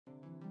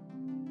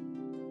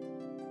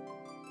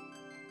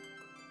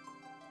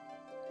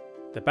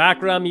The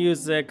background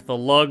music, the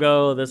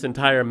logo, this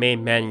entire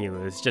main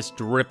menu is just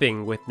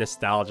dripping with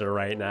nostalgia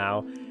right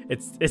now.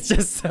 It's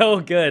just so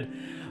good.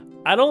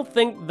 I don't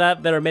think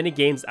that there are many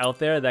games out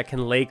there that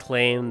can lay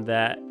claim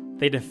that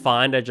they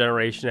defined a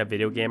generation of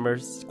video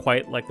gamers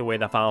quite like the way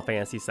that Final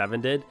Fantasy VII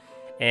did.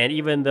 And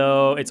even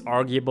though it's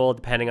arguable,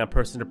 depending on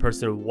person to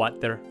person,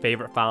 what their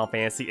favorite Final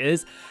Fantasy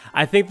is,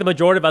 I think the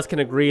majority of us can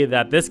agree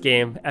that this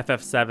game,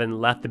 FF7,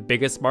 left the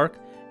biggest mark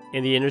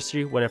in the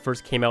industry when it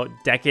first came out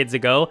decades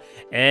ago,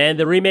 and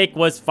the remake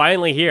was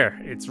finally here.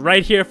 It's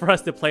right here for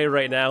us to play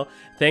right now.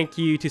 Thank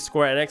you to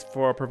Square Enix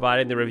for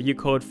providing the review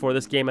code for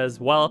this game as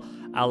well,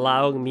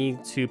 allowing me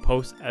to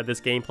post this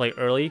gameplay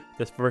early,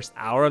 this first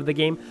hour of the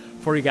game,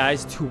 for you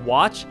guys to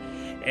watch.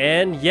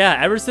 And yeah,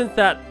 ever since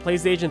that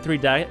PlayStation 3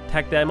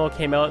 tech demo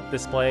came out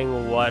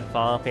displaying what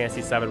Final Fantasy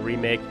VII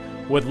Remake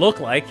would look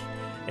like,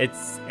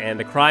 and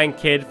the crying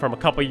kid from a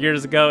couple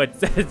years ago,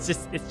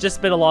 it's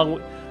just been a long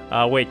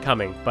wait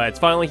coming, but it's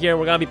finally here.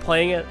 We're gonna be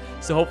playing it,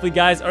 so hopefully you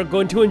guys are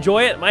going to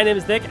enjoy it. My name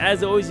is Nick.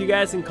 As always, you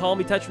guys can call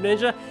me Tetris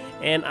Ninja,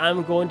 and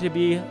I'm going to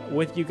be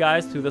with you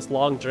guys through this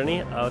long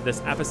journey of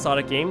this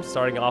episodic game,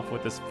 starting off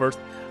with this first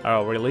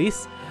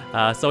release.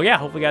 So yeah,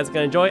 hopefully you guys are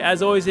gonna enjoy.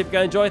 As always, if you're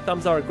gonna enjoy,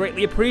 thumbs up are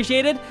greatly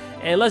appreciated,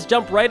 and let's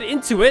jump right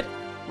into it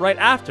right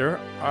after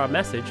our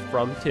message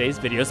from today's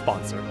video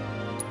sponsor.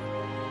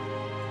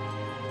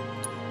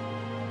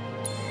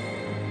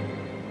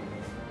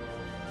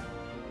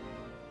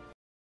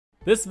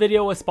 This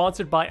video was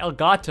sponsored by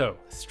Elgato.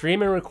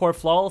 Stream and record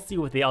flawlessly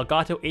with the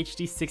Elgato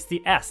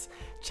HD60S.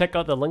 Check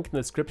out the link in the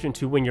description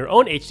to win your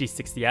own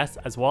HD60S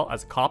as well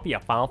as a copy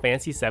of Final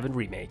Fantasy VII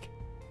Remake.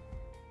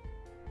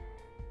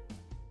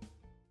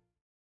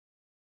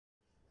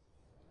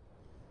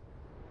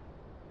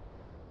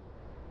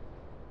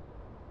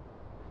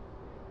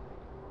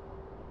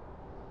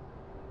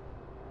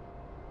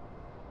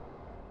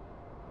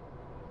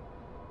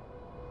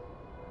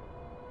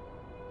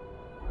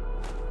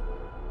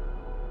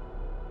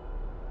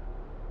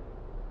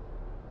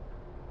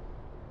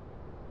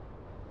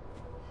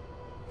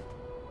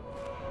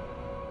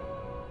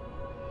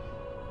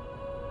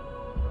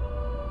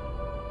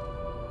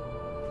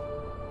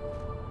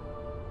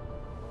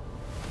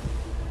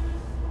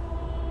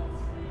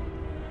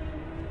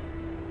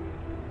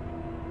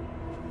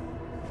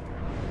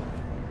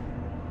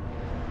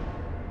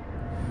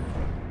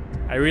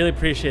 I really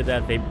appreciate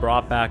that they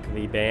brought back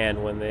the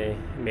band when they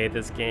made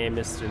this game.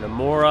 Mr.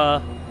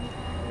 Nomura,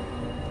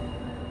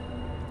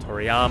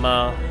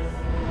 Toriyama.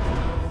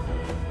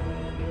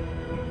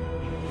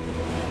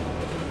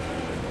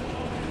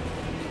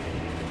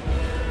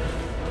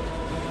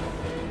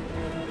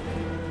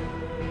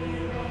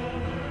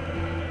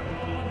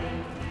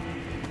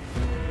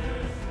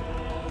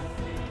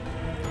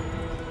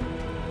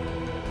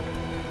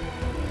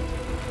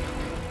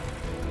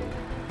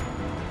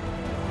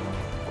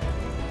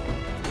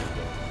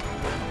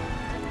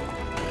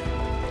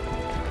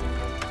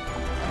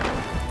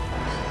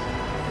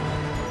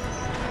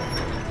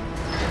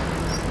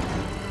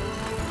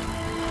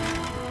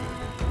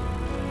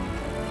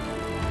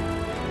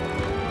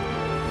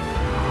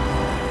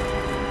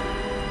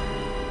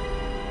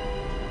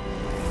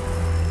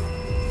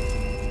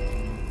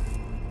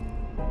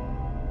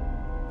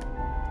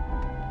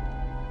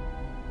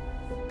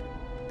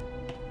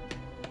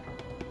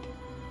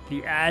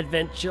 The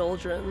Advent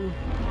Children.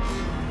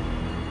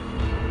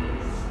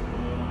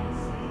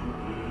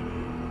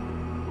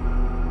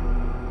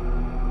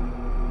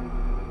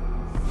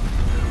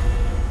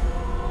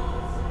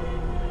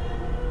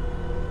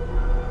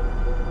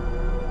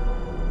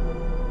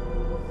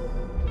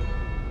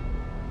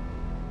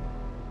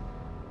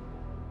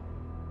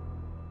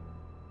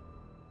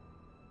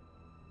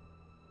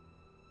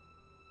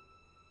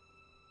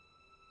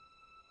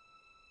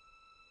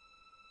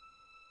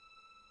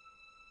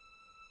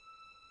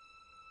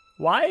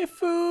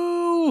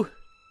 Waifu!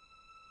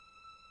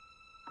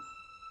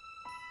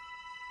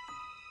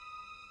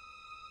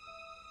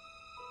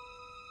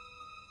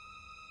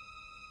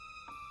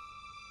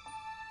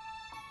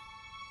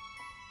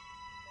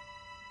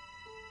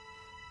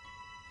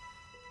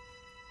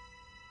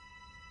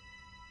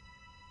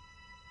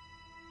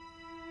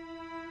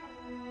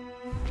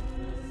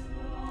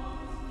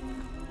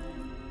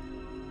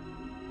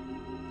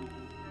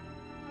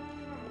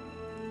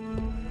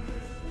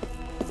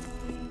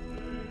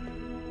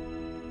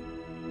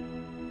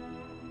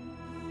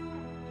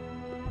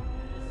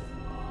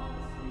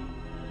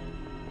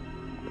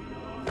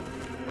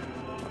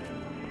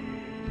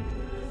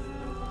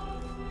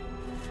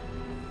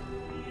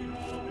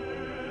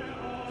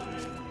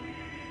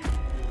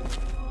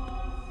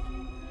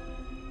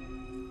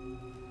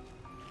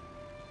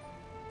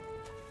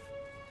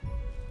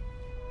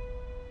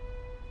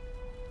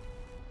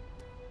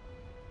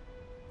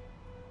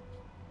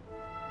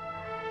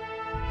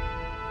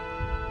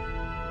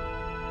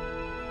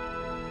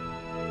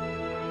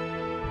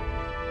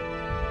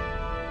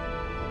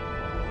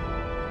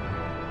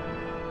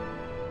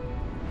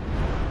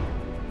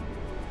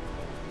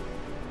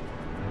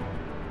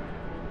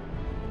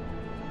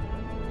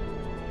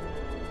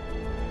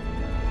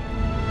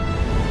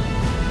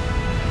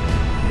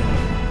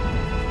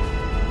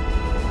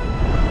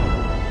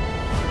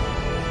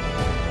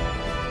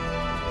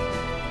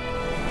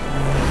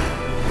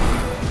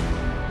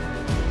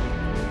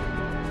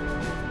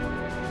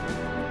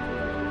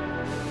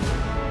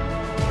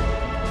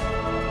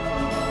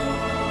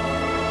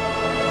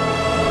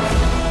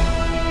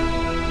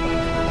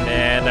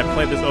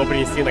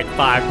 opening scene like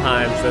 5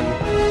 times, and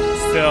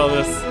still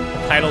this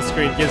title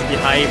screen gives me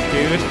hype,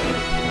 dude.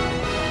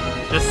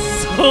 Just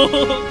so...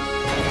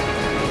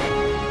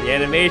 the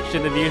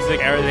animation, the music,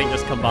 everything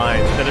just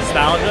combines. The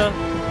nostalgia,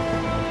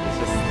 it's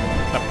just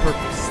a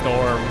perfect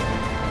storm.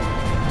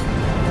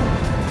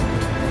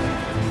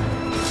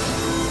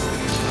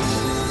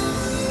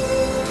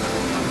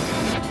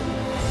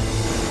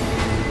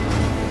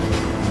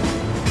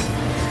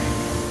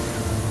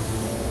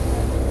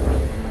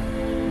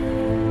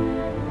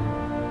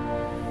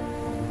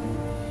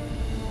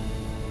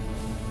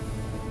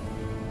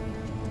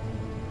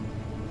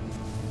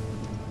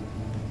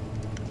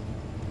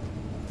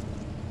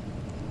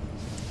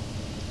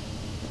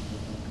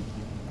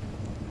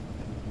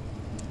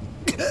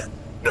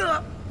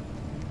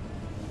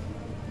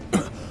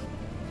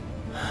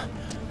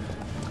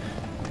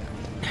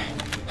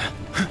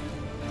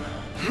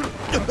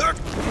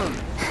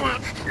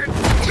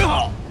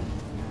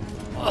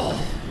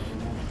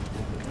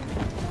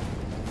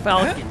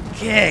 Falcon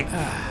kick.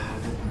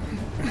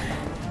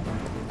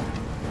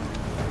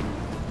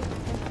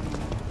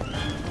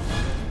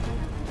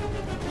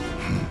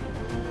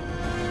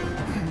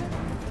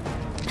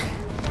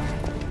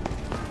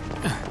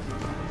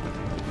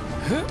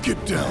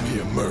 Get down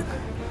here, Merc.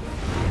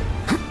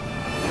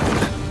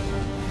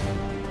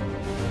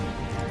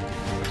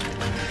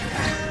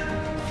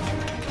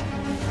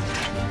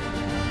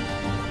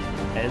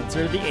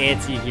 Enter the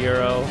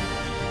anti-hero.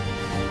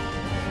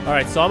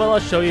 Alright, so I'm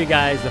gonna show you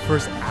guys the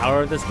first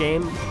hour of this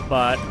game,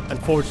 but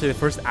unfortunately the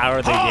first hour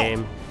of the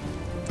game...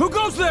 Who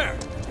goes there?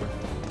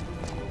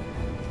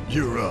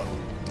 You're up.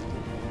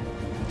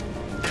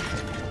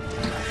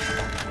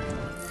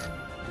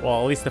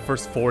 Well, at least the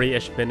first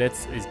 40-ish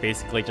minutes is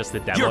basically just the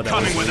demo that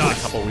we released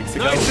a couple weeks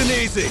ago. Nice and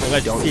easy.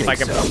 I'm gonna see if I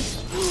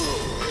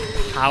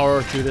can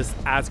power through this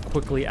as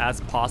quickly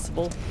as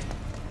possible.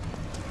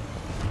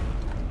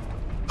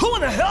 Who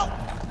in the hell?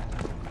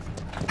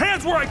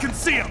 Hands where I can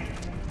see them.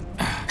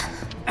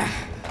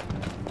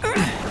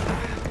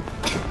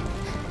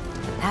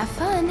 Have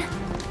fun.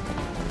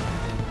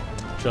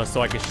 Just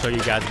so I can show you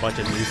guys a bunch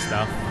of new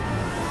stuff.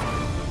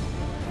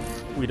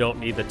 We don't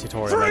need the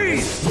tutorial.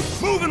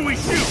 Freeze! Move and we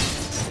shoot!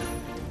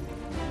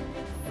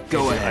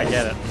 Go ahead. I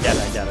get it.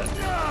 I get it.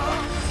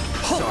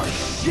 Sorry.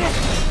 Shit!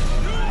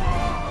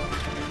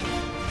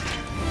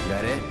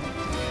 That it?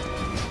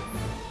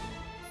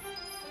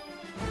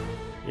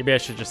 Maybe I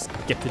should just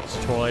skip the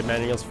tutorial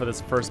manuals for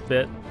this first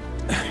bit.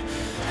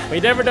 But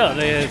you never know.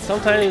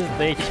 Sometimes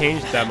they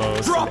change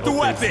demos. Drop the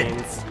weapon!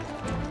 Scenes.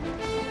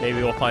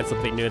 Maybe we'll find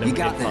something new that we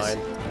didn't find.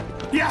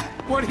 Yeah,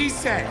 what'd he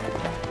say?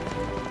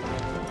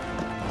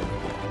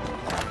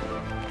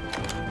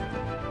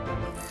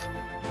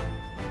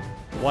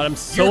 What I'm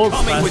so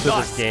impressed with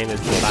this game is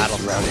the battle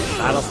system. The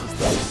battle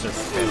system is just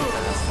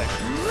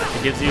fantastic.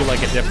 It gives you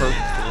like a different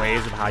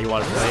ways of how you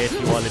want to play. If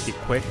you want to be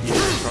quick, you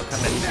use the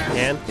shortcut menus you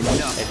can.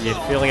 If you're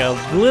feeling a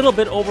little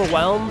bit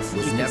overwhelmed,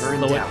 you can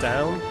slow it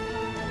down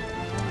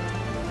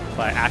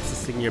by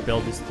accessing your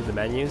abilities through the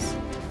menus.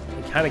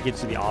 It kind of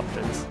gives you the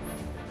options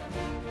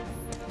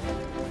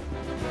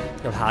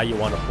of how you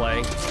want to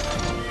play.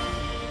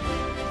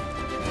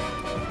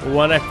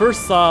 When I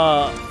first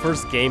saw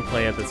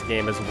gameplay of this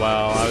game as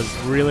well, I was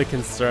really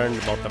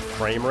concerned about the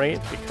frame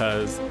rate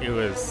because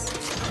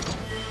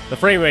the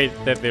frame rate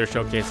that they were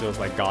showcasing was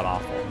like god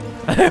awful.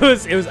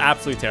 it was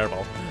absolutely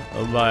terrible.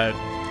 But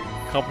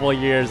a couple of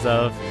years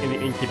of in the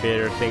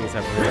incubator, things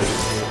have really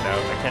smoothed out.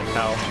 I can't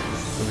tell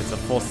if it's a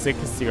full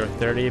 60 or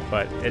 30,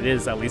 but it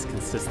is at least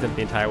consistent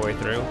the entire way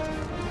through,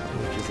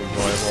 which is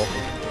enjoyable.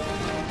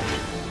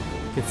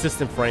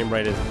 Consistent frame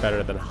rate is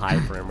better than high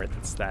frame rate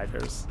that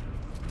staggers.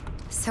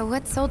 So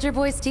what's Soldier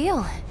Boy's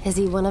deal? Is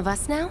he one of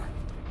us now?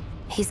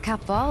 He's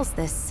got balls,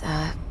 this,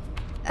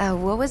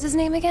 what was his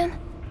name again?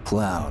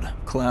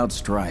 Cloud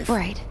Strife.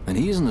 Right. And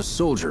he isn't a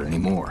soldier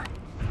anymore.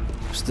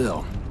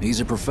 Still, he's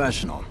a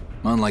professional,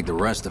 unlike the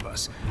rest of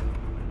us.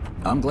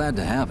 I'm glad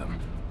to have him.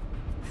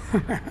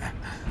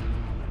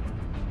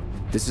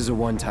 This is a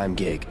one-time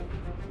gig.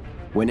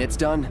 When it's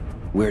done,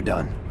 we're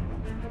done.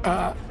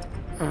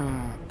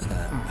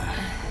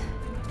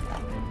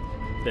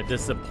 The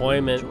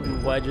disappointment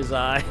in Wedge's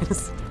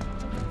eyes.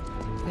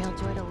 Real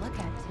joy to look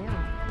at, too.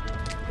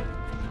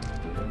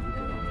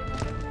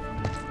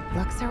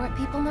 Looks are what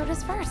people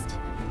notice first.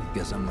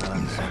 Guess I'm not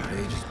on the same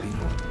page as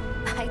people.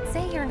 I'd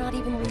say you're not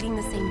even reading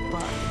the same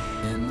book.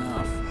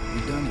 Enough.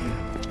 We done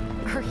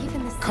here. Or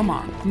even the same... Come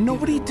on,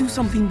 nobody do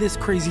something this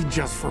crazy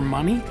just for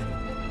money.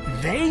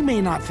 They may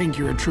not think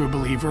you're a true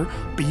believer,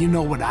 but you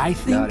know what I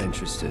think? Not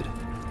interested.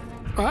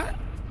 What?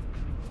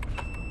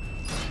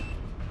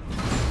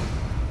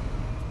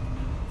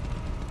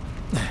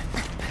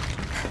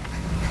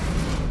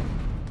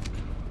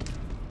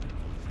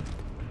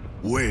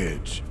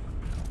 Wedge.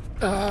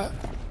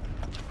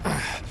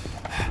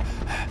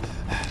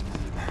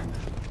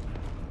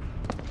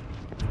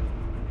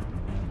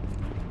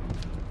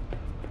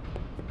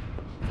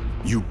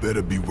 You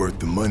better be worth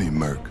the money,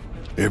 Merc.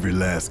 Every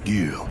last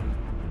gil.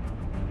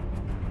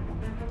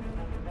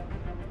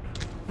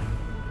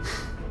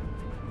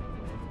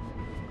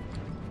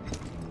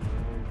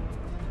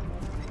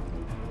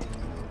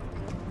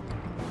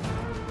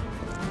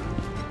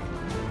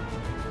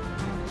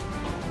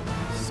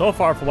 So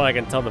far, from what I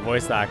can tell, the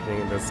voice acting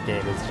in this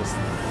game is just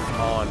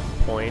on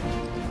point.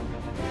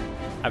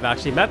 I've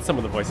actually met some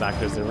of the voice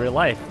actors in real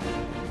life.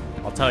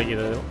 I'll tell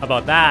you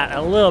about that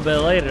a little bit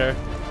later.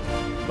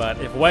 But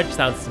if Wedge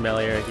sounds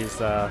familiar, he's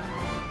Get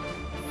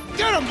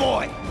him,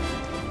 boy!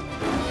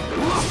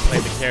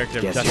 played the character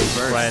of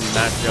Justice's friend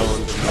Matt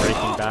Jones in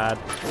Breaking Bad.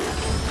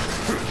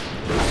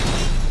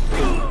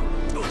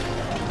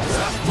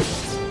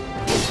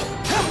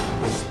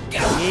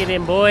 Get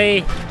him,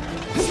 boy!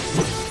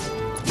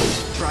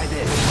 Try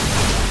this.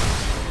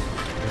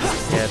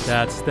 Get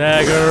that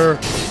stagger!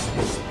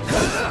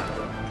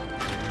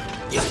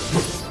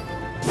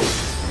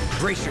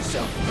 Brace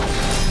yourself.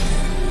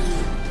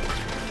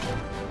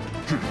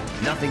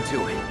 Nothing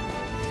to it.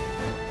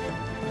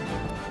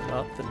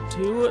 Nothing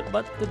to it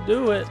but to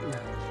do it.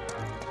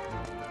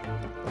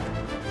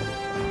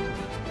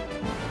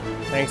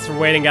 Thanks for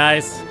waiting,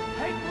 guys.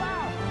 Hey,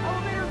 Cloud!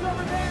 Elevator's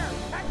over there!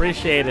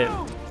 Appreciate it.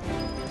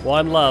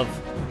 One love.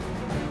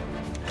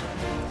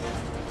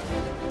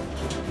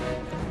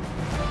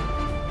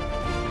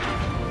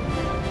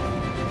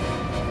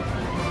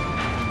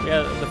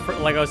 Yeah,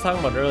 like I was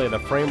talking about earlier, the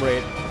frame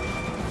rate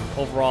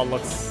overall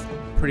looks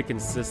pretty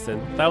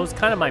consistent. That was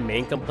kind of my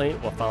main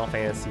complaint with Final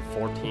Fantasy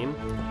XIV,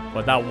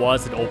 but that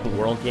was an open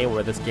world game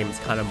where this game is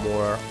kind of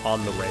more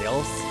on the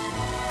rails.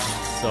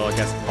 So I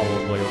guess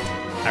probably,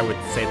 I would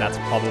say that's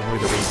probably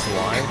the reason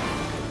why.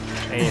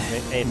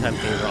 Anytime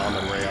things are on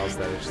the rails,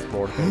 then it's just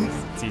more things.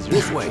 It's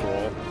easier to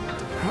control.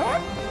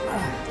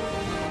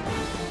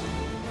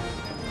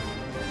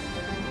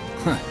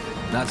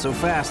 Not so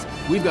fast.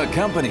 We've got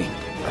company.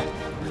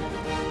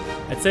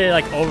 I'd say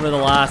like over the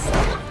last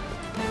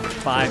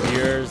 5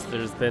 years,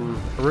 there's been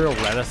a real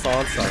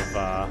renaissance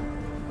of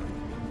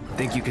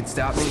Think you can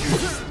stop me?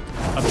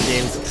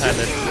 games kind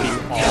of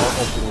being all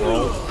open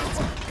world.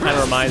 Kind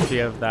of reminds me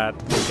of that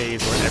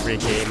phase where every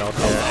game out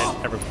there I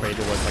ever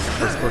created was like a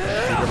first-person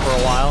shooter for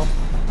a while.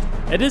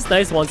 It is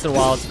nice once in a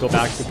while to go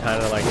back to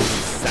kind of like these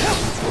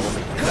settings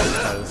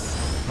because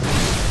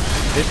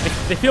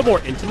they feel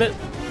more intimate.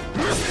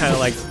 Kind of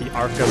like the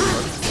Arkham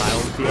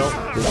Asylum feel.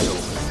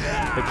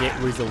 The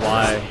reason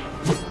why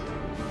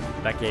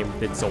that game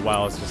did so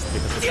well is just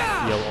because of the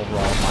feel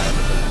overall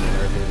environment and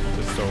everything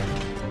was so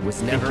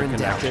Was never in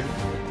doubt. interconnected.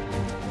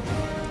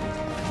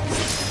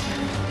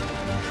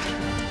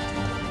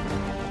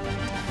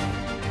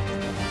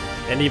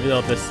 And even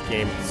though this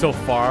game, so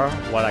far,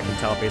 what I can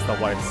tell based on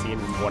what I've seen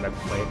and what I've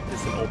played,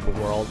 is an open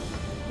world,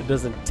 it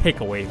doesn't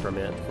take away from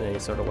it in any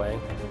sort of way.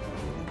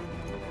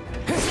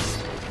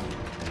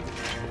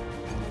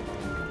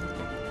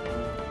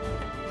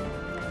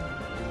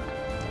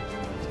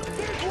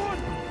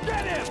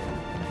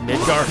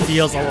 Midgar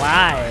feels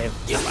alive.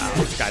 Wow,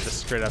 this guy just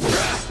straight up.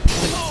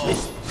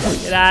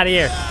 Get out of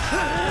here.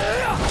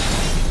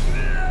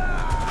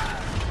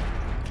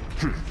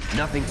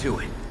 Nothing to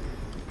it.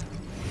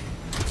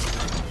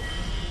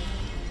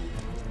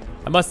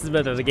 I must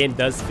admit that the game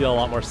does feel a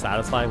lot more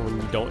satisfying when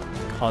you don't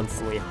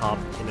constantly hop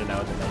in and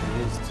out of the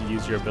menus to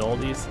use your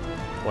abilities,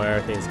 where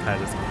everything's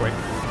kind of just quick.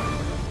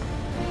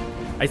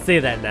 I say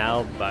that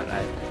now, but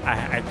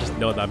I just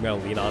know that I'm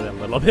going to lean on it a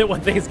little bit when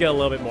things get a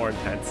little bit more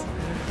intense.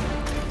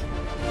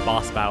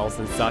 Boss battles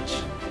and such.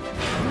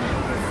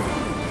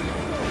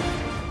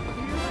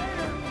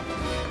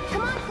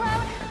 Come on,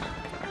 Cloud.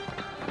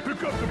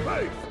 Pick up the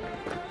pace!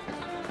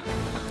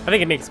 I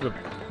think it makes a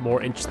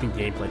more interesting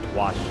gameplay to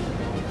watch.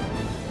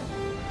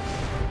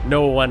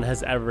 No one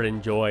has ever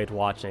enjoyed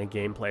watching a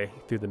gameplay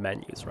through the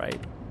menus, right?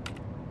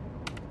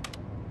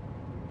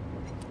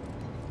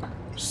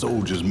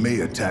 Soldiers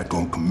may attack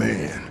on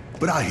command,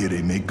 but I hear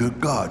they make good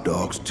guard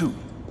dogs too.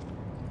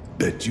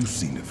 Bet you've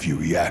seen a few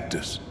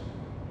reactors.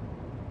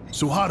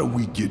 So how do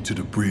we get to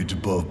the bridge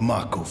above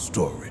Mako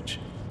storage?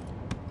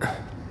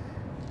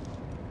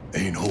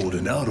 Ain't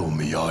holding out on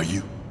me, are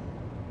you?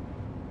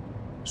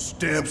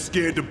 Stamp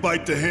scared to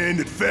bite the hand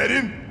that fed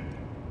him?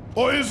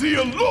 Or is he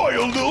a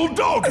loyal little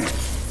doggy?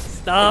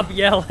 Stop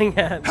yelling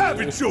at me. Have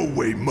it your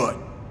way, Mutt.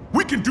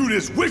 We can do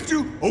this with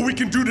you, or we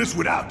can do this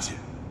without you.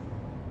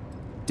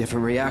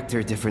 Different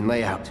reactor, different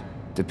layout.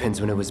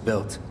 Depends when it was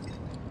built.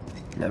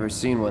 Never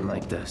seen one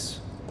like this,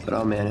 but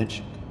I'll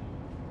manage.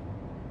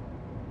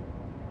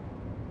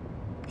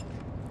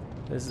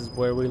 This is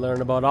where we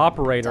learn about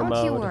operator mode.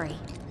 Don't you worry.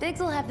 Biggs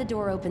will have the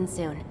door open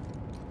soon.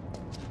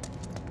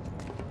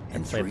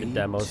 And Played the 3,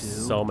 demo 2,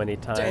 so many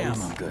times.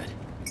 Damn, I'm good.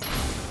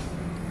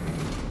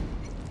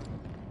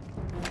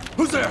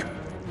 Who's there?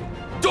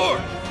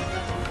 Door!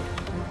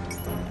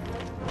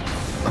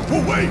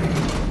 Oh, wait!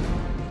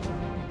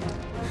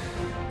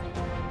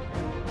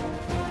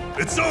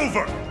 It's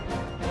over!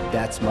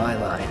 That's my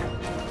line.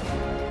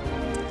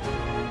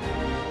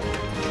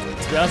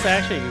 To be honest, I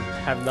actually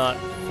have not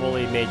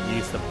fully made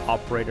use of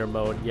operator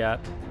mode yet,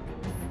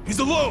 He's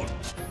alone!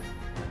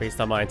 based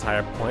on my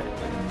entire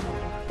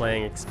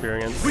playing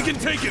experience. We can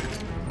take it!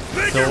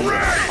 Make So, it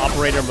rain!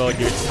 operator mode,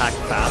 you attack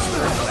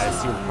faster, and I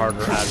assume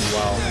harder as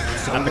well,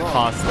 at the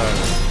cost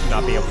of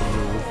not being able to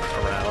move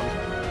around.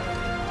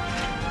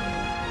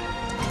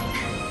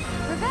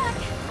 We're back.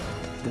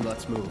 Then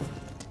let's move.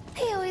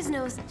 He always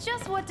knows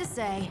just what to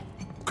say.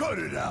 Cut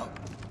it out.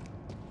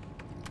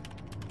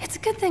 It's a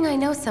good thing I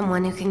know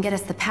someone who can get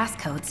us the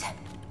passcodes.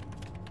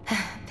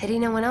 Pity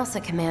no one else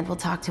at command will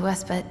talk to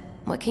us, but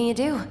what can you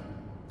do?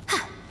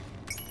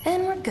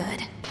 And we're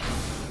good.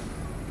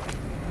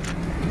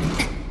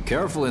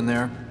 Careful in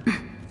there.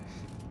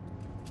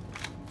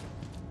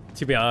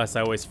 To be honest,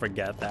 I always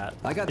forget that.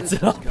 I got it's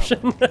this an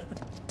option.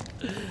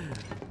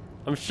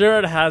 I'm sure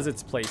it has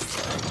its place.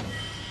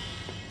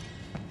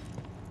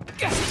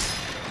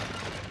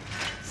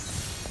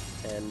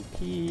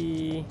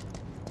 NP.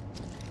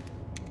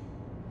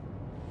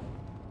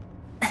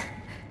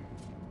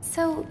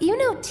 So, you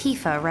know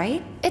Tifa,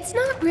 right? It's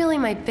not really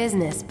my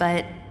business,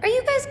 but are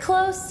you guys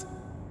close?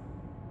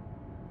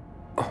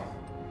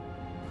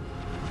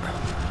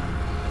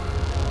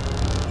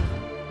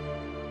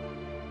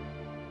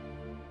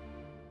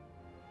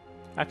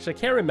 Actually, I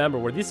can't remember.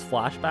 Were these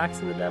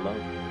flashbacks in the demo?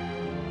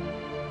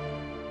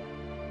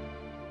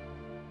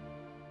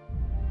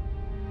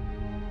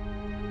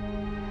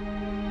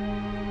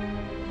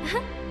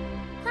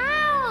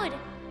 Cloud!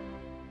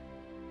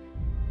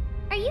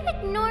 Are you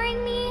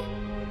ignoring me?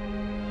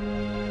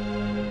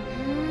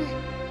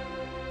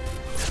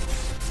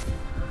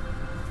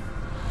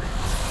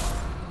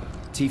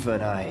 Tifa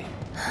and I...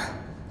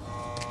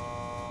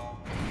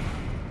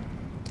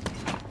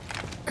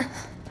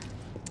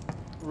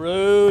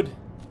 Rude.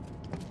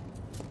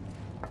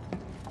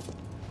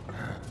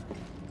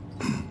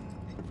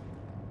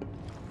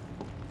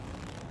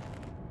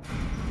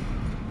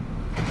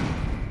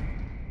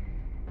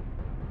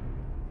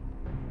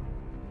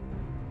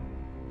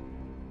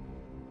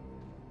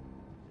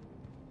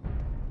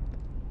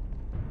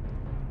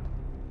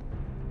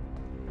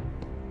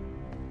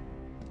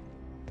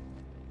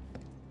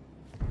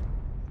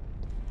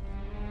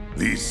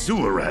 These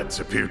sewer rats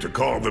appear to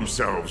call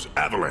themselves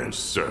Avalanche,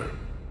 sir.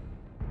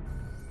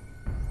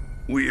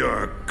 We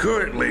are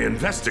currently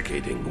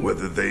investigating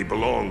whether they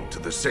belong to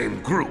the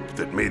same group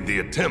that made the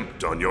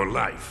attempt on your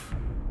life.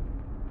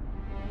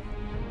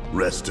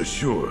 Rest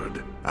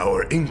assured,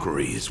 our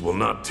inquiries will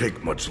not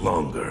take much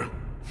longer.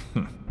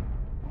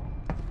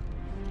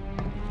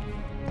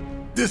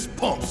 This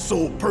pump's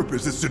sole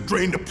purpose is to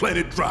drain the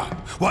planet dry.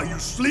 While you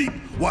sleep,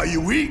 while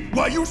you eat,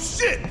 while you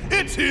shit,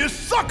 it's here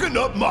sucking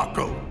up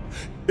Mako.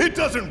 It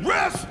doesn't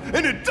rest,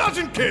 and it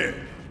doesn't care.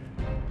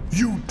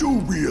 You do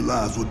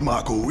realize what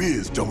Mako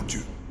is, don't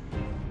you?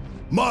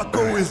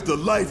 Mako is the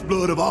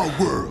lifeblood of our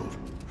world.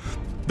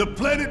 The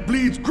planet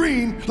bleeds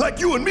green like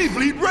you and me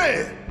bleed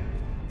red.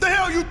 The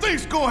hell you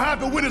think's gonna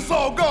happen when it's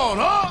all gone,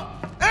 huh?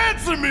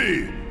 Answer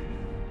me!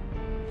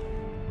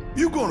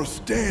 You gonna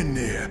stand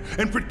there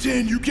and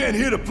pretend you can't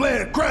hear the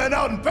planet crying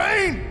out in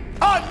pain?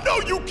 I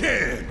know you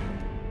can!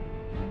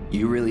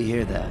 You really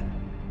hear that?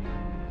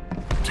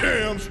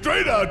 Damn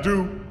straight I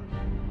do!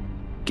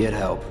 Get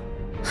help.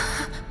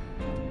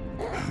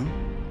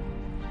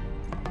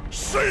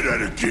 Say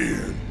that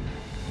again!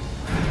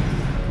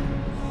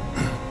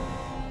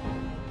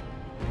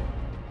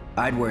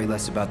 I'd worry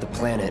less about the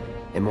planet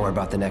and more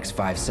about the next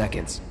 5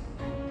 seconds.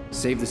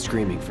 Save the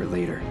screaming for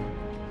later.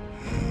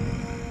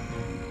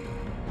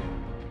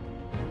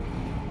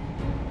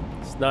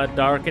 It's not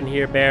dark in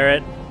here,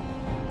 Barrett.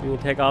 You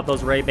can take off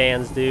those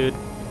Ray-Bans, dude.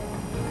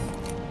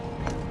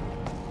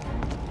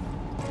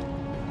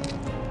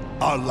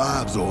 Our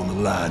lives are on the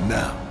line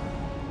now.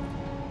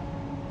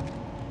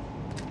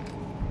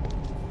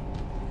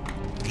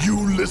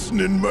 You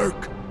listening,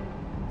 Merc?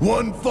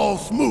 One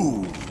false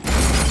move,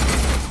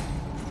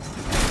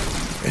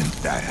 and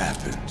that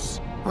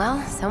happens.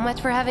 Well, so much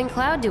for having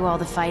Cloud do all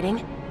the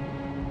fighting.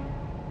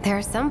 There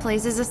are some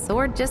places a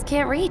sword just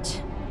can't reach.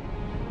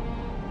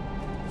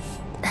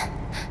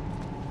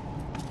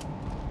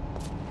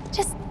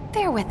 Just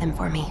bear with him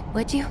for me,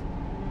 would you?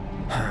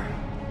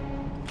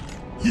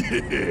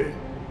 Yeah.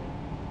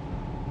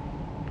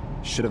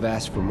 Should have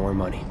asked for more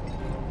money.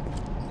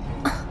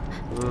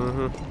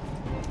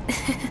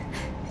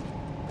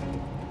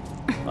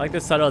 I like the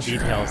subtle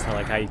details,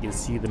 like how you can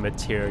see the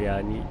materia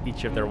in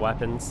each of their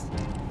weapons.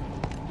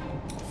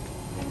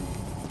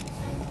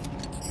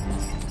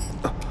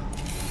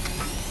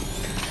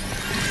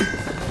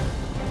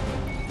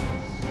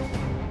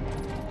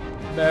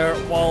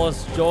 Barrett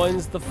Wallace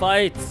joins the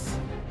fight.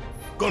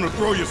 Gonna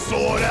throw your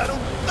sword at him?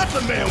 Let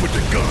the man with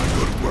the gun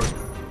go to work.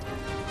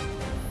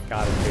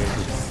 Got it, dude.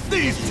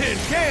 These tin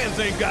cans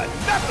ain't got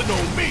nothing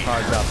on me.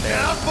 Charge up there.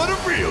 Now for the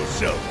real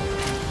show.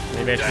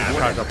 Maybe I should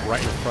charge up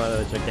right in front of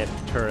the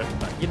gigantic turret,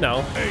 but you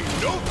know. Ain't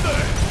no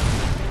thing.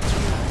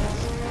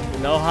 You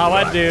know how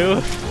I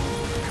do.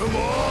 Come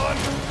on.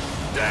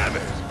 Damn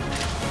it.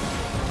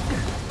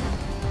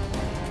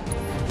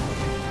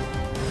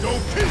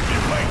 Don't keep me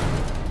waiting.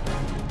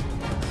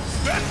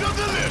 Special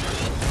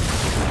delivery.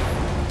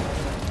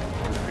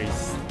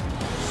 Increase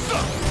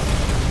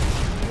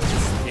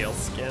steel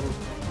skin.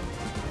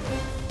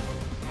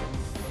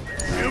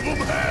 Give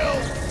them hell.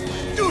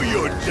 Do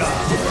your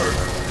job, Merc.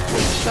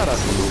 Shut up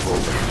and move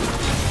over.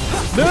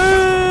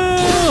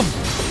 Boom!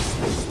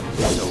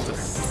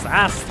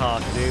 Sass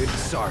talk, dude.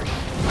 Sorry.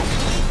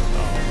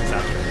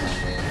 accept.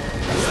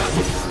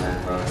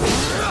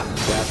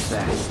 That's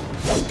that.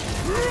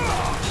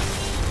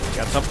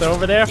 Got something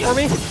over there for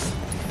me?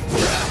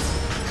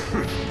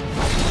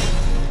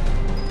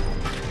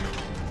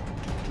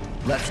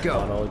 Let's go.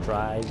 Auto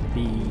drive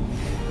B.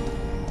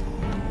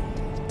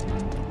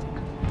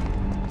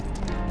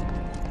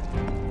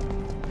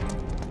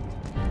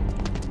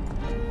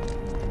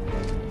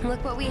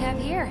 Look what we have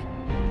here.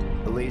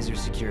 A laser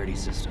security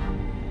system.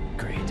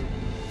 Great.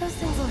 Those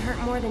things will hurt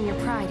more than your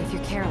pride if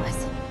you're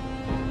careless.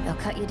 They'll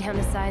cut you down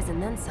to size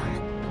and then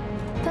some.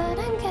 But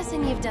I'm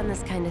guessing you've done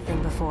this kind of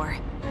thing before.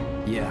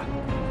 Yeah.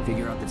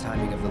 Figure out the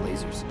timing of the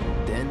lasers.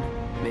 Then,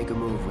 make a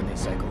move when they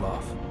cycle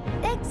off.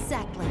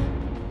 Exactly.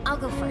 I'll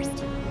go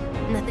first.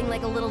 Nothing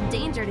like a little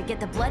danger to get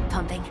the blood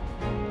pumping.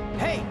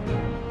 Hey!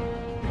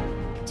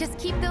 Just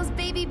keep those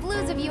baby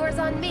blues of yours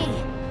on me.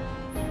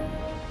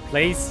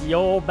 Place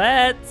your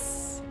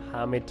bets.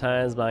 How many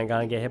times am I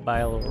gonna get hit by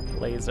a little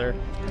laser?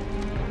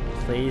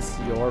 Place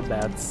your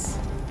bets.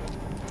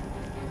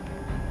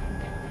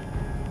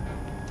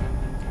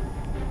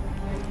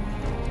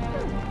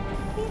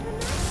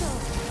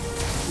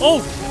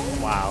 Oh!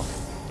 Wow.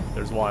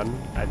 There's one.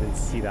 I didn't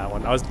see that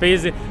one. I was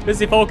busy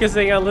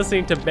focusing on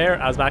listening to Bear.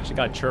 I was actually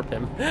gonna chirp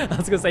him. I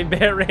was gonna say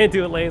Bear ran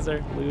into a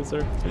laser.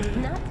 Loser.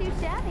 Not too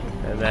shabby.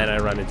 And then I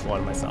run into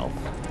one myself.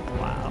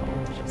 Wow.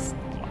 Just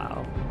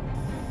wow.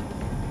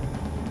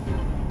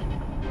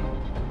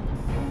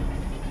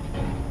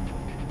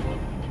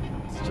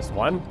 It's just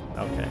one?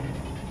 Okay.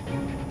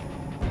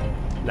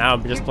 Now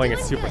I'm just playing it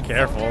super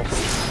careful.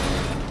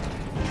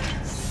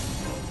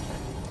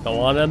 Don't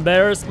want to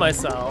embarrass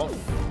myself.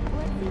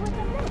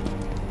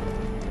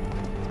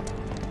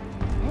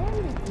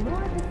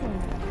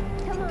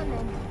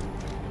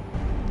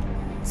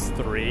 It's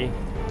 3.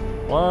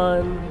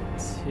 1,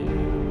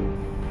 2,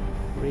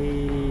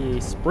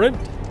 3. Sprint.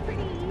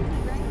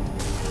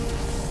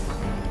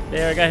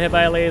 There, I got hit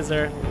by a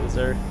laser.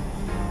 Loser.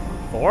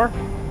 4?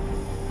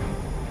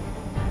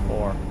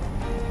 4.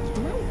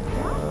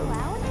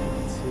 1,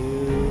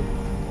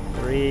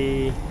 2,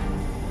 3,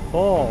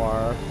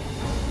 4,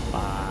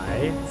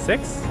 5,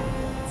 6.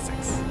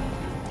 6.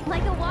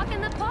 Like a walk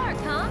in the park,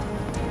 huh?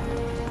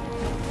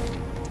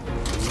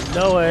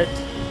 Know it.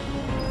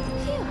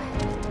 Phew.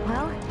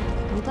 Well,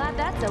 I'm glad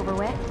that's over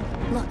with.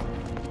 Look.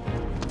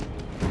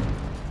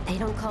 They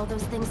don't call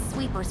those things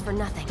sweepers for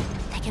nothing.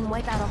 They can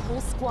wipe out a whole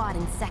squad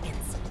in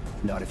seconds.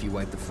 Not if you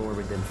wipe the floor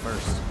with them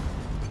first.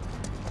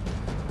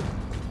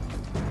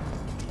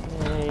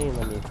 Okay,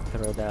 let me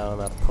throw down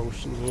a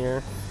potion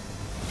here.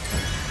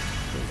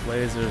 Those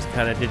lasers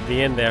kind of did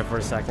me in there for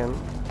a second.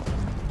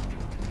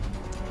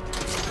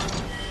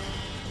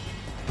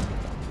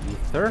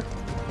 Ether.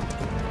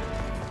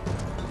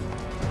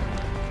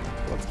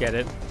 Let's get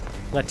it.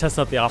 Let's test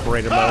out the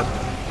operator mode.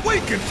 We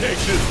can take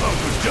this hunk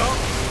of junk.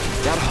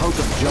 That hunk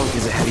of junk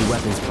is a heavy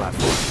weapons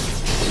platform.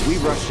 If we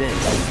rush in,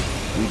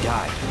 we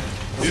die.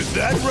 Is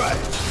that right?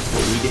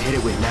 We need to hit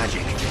it with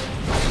magic.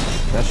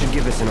 That should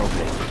give us an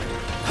opening.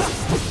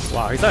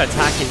 Wow, he's not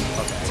attacking.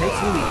 Okay. Take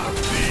the lead.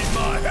 Need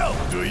my help,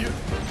 do you?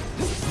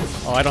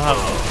 Oh, I don't have.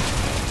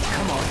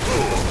 Come on.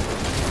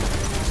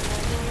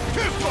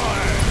 Hit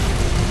fire!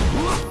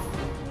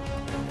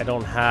 I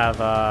don't have.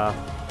 I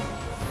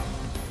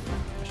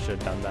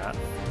should have done that.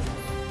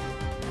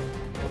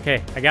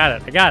 Okay, I got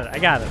it. I got it. I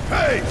got it.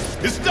 Hey,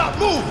 it's stop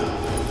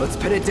moving! Let's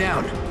pin it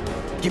down.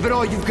 Give it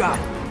all you've got.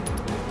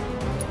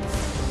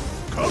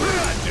 Come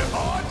at you,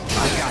 hard.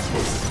 I got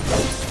this.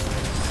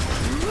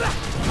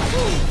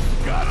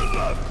 Gotta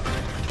love it.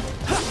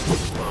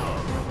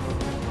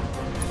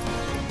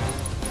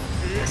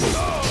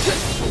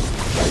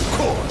 Of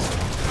course,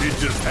 it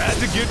just had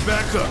to get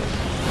back up.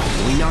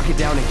 We knock it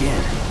down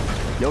again.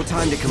 No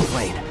time to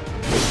complain.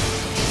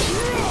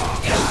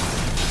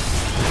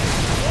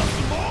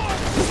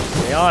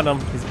 Stay on him.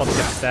 He's about to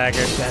get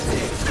staggered. That's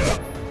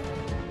it.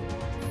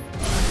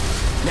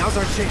 Now's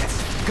our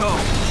chance. Go.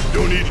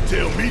 Don't need to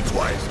tell me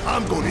twice.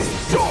 I'm gonna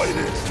enjoy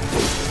this.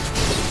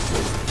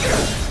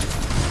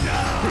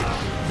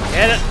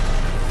 Get it.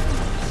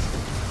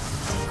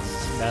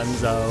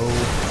 Benzo.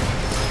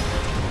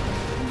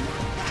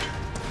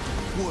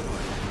 What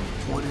are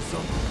you,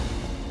 20-something?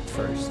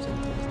 First.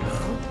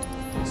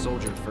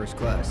 Soldier first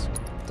class.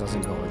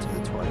 Doesn't go into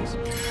the 20s.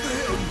 What the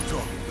hell are you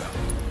talking about?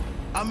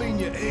 I mean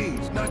your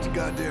age, not your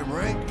goddamn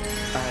rank.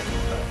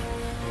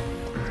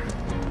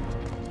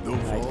 Though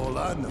for all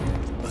I know,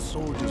 a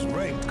soldier's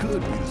rank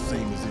could be the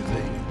same as his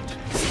age.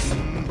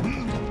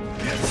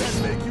 Guess that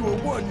make you a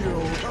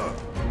 1-year-old, huh?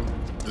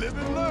 Live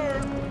and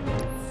learn.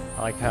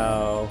 I like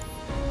how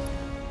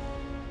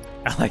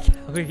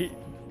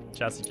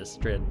Jesse just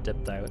straight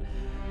dipped out.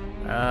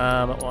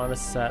 I want to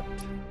set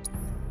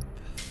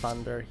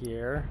Thunder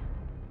here.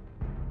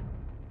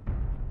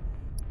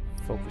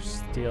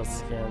 Focus steel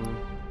skin.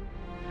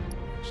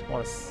 Just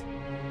want to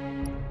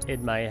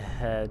in my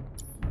head.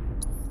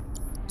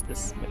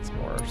 This makes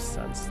more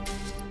sense.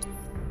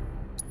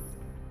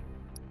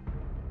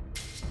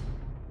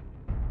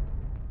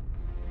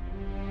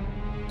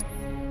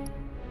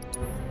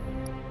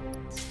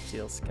 Steel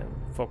else can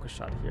focus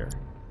shot here.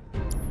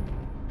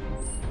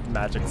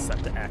 Magic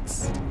set to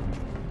X.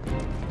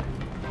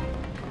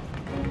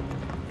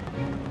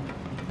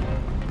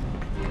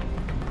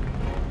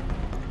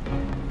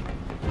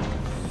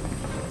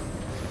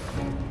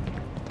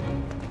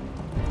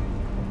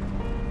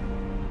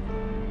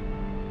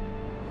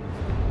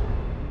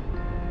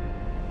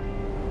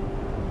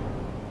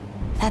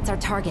 That's our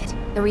target,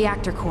 the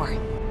reactor core.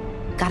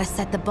 Gotta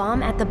set the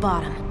bomb at the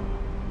bottom.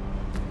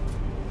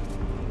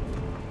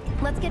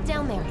 Let's get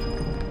down there.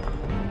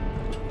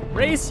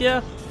 Race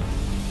ya!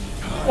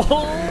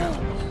 Oh.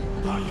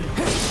 I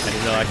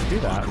didn't know I could do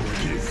that.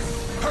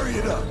 Hurry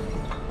it up.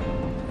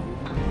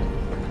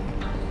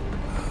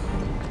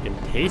 You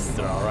can taste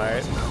it,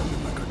 alright.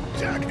 Like a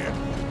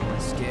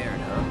jackhammer.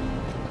 Scared,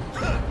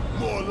 huh?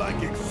 More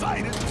like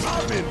excited.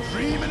 I've been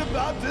dreaming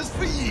about this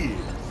for years.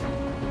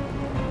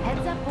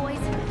 Heads up, boys.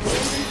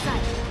 Hands in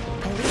sight.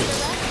 I leave the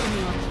rest in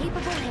your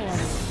capable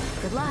hands.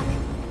 Good luck.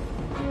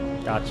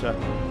 Gotcha.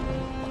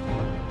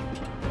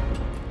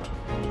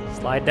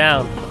 Slide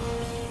down.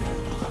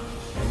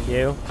 Thank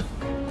you.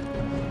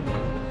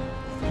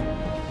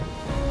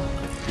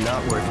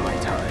 Not worth my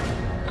time.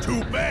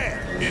 Too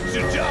bad. It's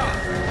your job.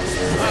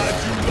 How'd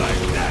you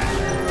like that?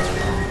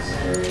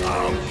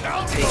 I'm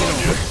counting on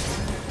you.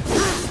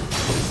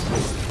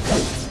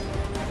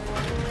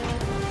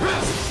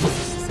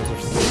 These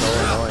are so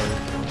annoying.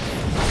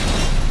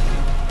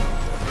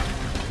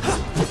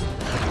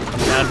 I'm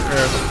down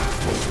for...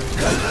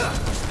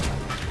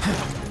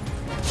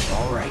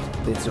 All right,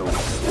 it's over.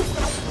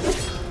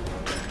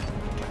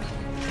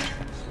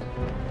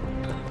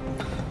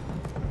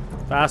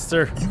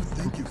 Faster. You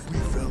think if we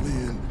fell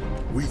in,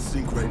 we'd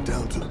sink right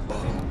down to the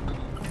bottom?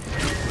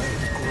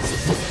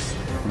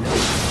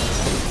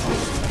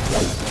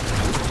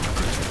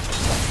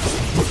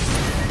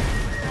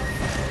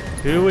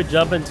 Who would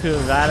jump into a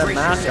vat of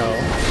Mako?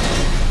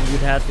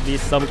 You'd have to be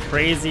some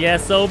crazy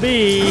SOB.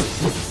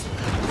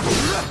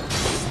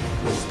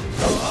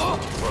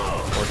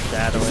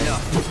 Foreshadowing.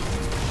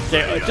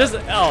 Okay, just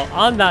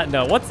on that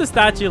note, what's the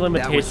statute of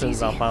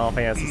limitations on Final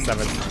Fantasy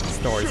VII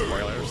story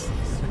spoilers?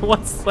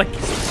 What's like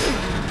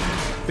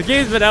the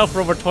game's been out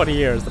for over 20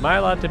 years. Am I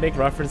allowed to make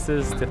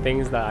references to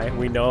things that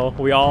we know,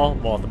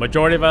 well, the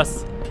majority of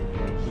us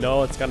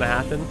know it's gonna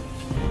happen?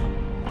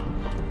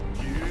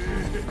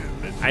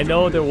 I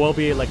know there will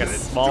be like a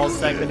small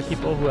segment of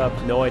people who have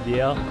no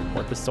idea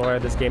what the story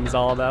of this game is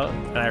all about,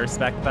 and I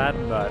respect that,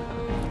 but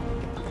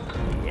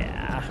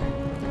yeah.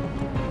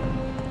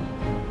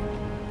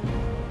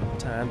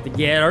 Time to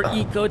get our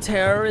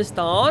eco-terrorist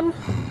on.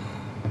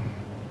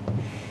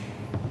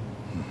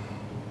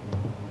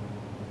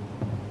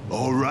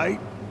 All right,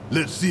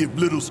 let's see if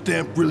Little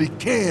Stamp really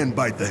can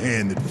bite the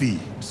hand that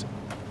feeds.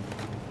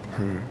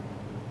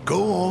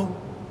 Go on,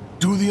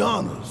 do the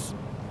honors.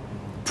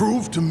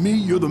 Prove to me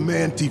you're the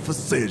man Tifa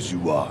says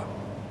you are.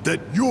 That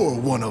you're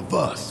one of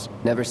us.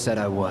 Never said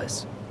I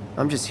was.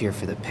 I'm just here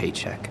for the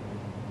paycheck.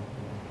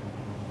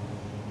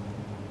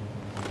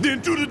 Then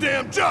do the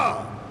damn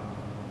job!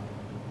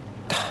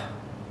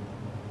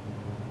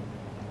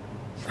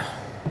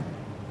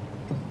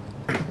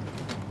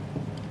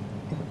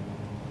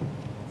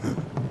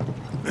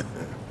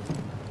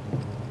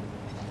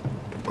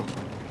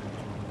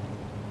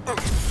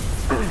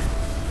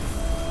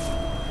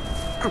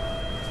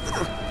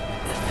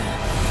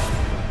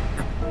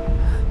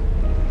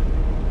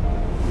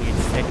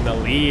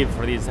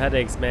 For these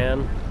headaches,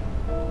 man.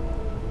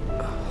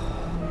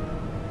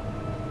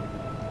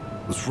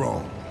 What's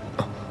wrong?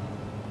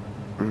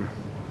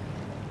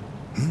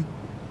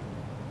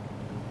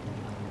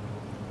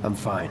 I'm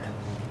fine.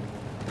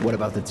 What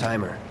about the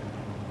timer?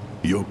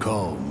 Your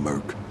call,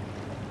 Merc.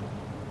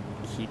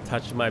 Keep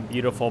touching my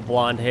beautiful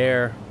blonde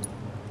hair.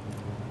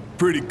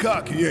 Pretty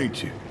cocky,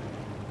 ain't you?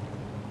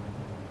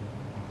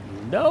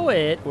 Know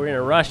it. We're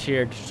gonna rush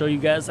here to show you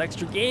guys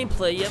extra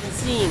gameplay you haven't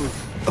seen.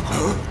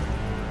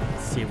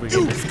 See if we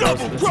can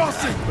dispose of this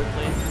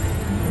quickly.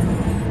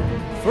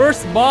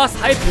 First boss,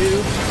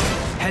 Haipu.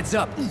 Heads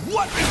up.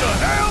 What in the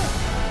hell?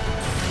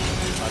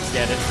 Let's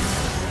get it.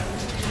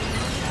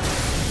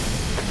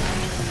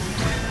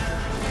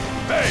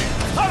 Hey,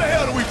 how the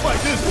hell do we fight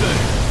this thing?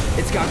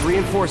 It's got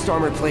reinforced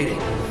armor plating,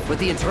 but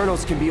the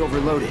internals can be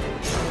overloaded.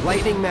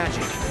 Lightning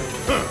magic.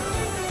 Huh.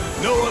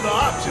 No other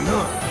option,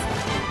 huh?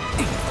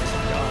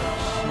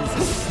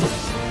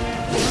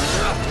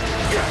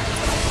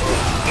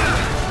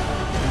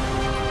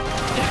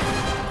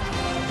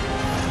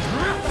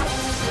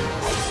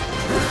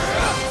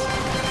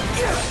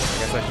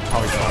 I should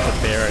probably swap the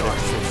bear.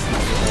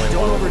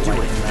 Don't overdo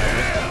it.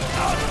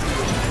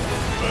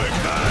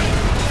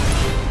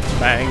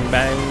 Bang,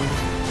 bang.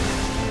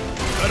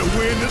 Gotta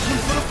win this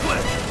one for the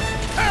flesh.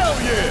 Hell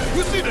yeah!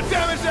 You see the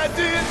damage that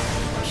did?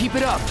 Keep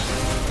it up.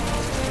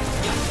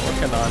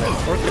 Working on it.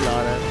 Working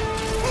on it.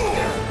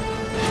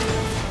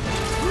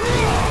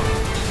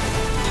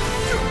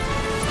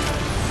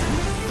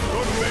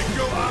 Gonna make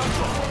your eyes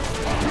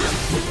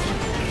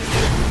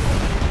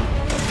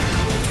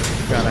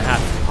Gotta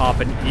have to pop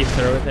an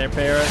ether with their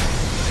Barret.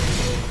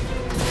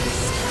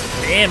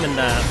 jamming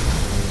that.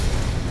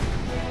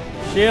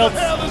 Shield. What the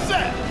hell is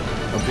that?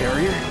 A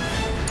barrier?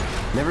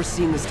 Never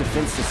seen this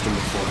defense system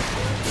before.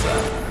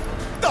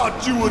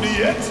 Thought you were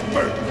the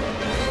expert.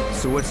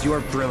 So what's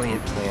your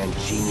brilliant plan,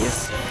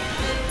 genius?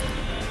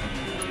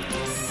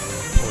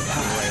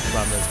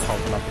 Rather is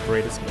probably not the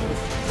greatest move.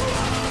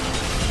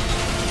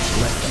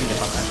 Let's do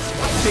this.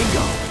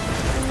 Bingo!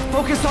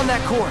 Focus on that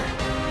core.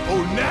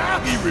 Oh, now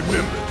he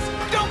remembers.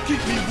 Don't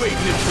keep me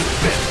waiting in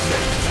suspense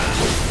next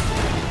time.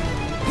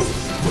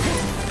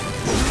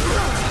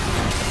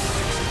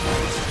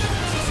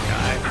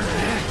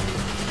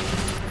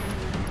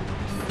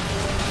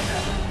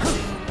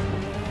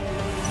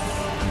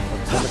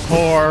 To the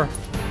core.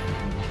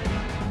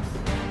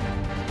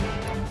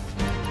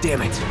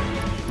 Damn it.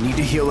 Need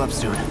to heal up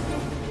soon.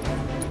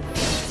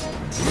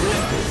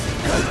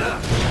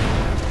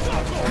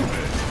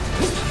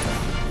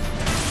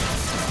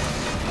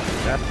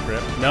 Death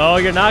grip. No,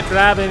 you're not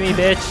grabbing me,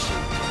 bitch.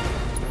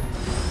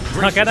 It's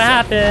not gonna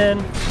happen.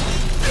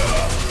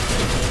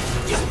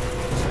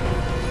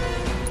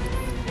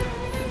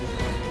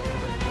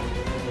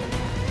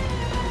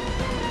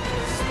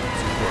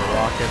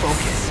 Rockets.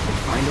 Focus.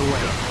 Find a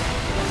way.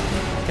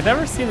 I've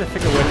never seen the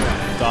figure with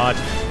dodge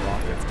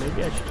rockets.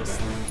 Maybe I should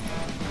just.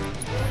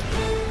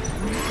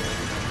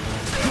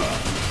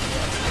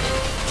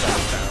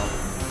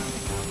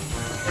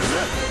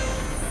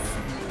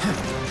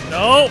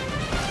 No!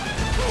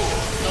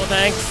 No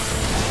thanks.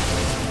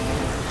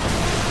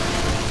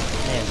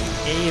 Man, the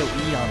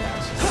AoE on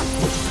that.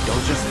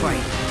 Don't just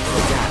fight.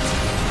 Adapt.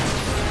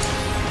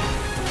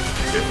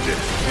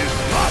 It's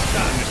my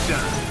time to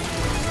shine.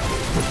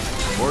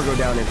 Or go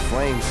down in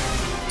flames.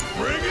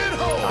 Bring it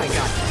home. I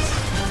got this.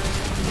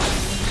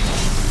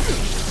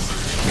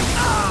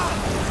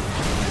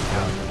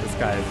 This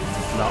guy is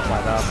not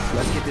light up.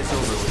 Let's get this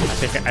over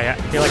with. I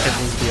feel like I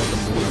need to be able to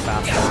move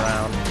faster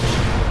around.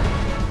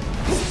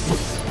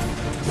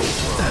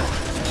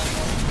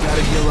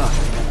 Gotta heal up.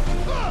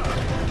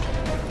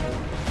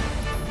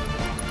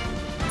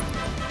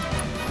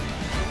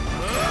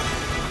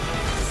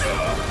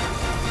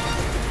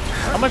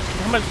 How much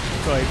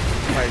do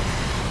I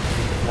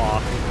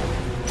block?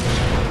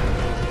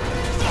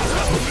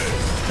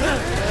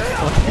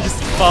 Oh, I just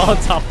fall on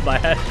top of my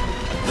head.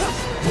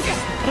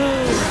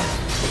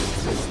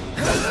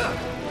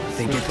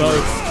 Think it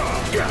both.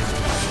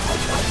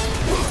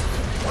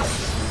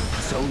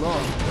 So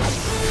long.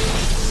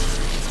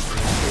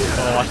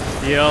 Oh, watch the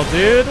field,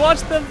 dude!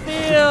 Watch the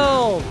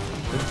field!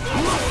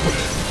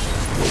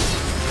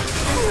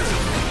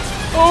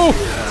 Oh!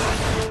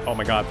 Oh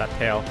my god, that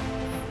tail.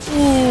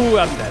 Ooh,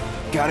 I'm dead.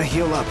 Gotta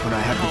heal up when I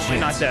have the Oh, chance. I'm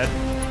not dead.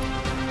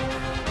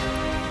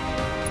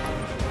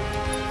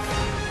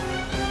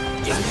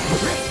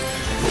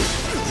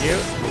 You?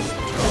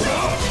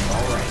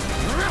 Alright.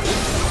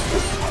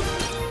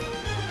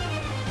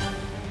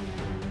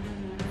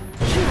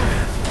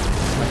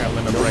 I gotta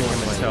limit break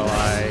him until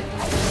I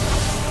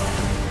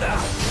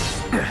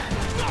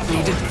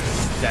Need to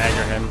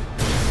dagger him.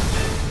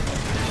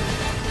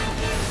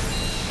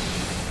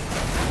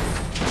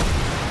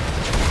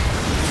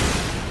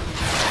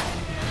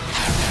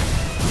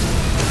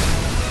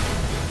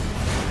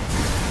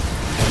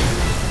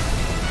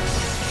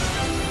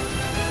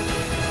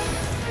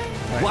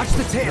 watch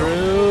the tail.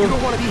 You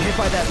don't want to be hit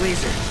by that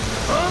laser.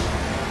 Huh?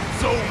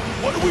 So,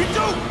 what do we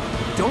do?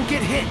 Don't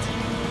get hit.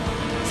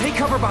 Take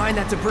cover behind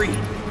that debris.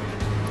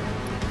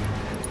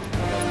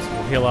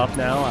 We'll heal up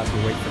now as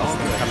we wait for this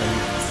thing to come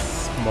and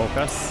smoke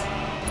us.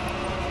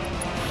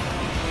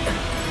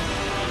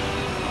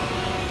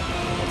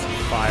 Get some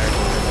fire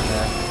going in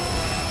there.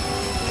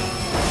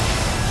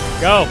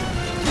 Go!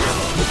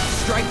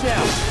 Strike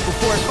now,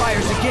 before it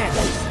fires again.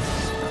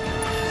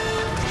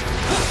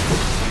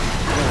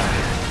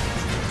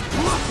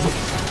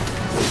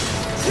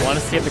 I want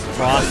to see if the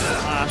cross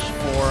slash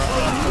for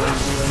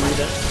we need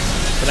it.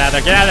 Get out of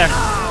there! Get out of there.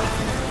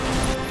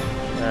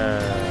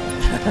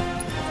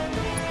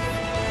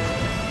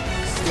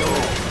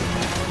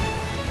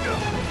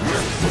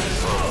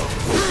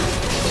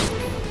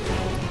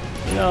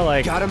 You know,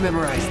 like gotta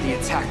memorize the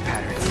attack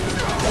patterns.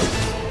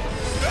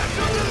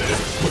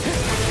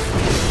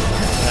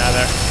 Get out of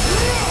there!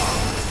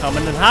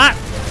 Coming in hot.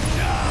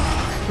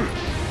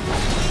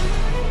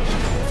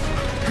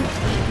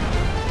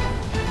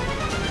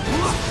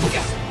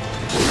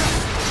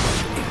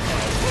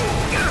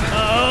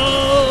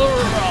 Oh,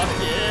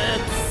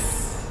 rockets!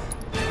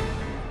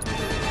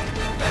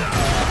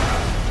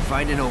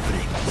 Find an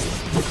opening.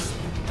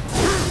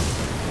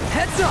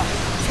 Heads up!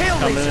 Tail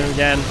Coming laser! in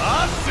again.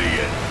 I see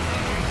it.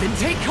 Then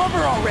take cover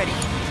already!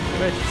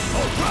 Good.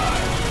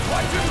 Alright,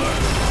 watch it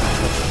learn.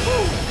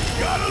 Ooh,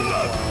 gotta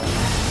love it.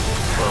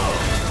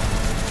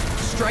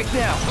 Strike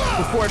now,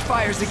 before it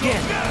fires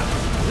again.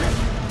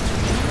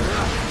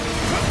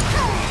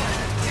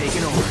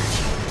 Taking over.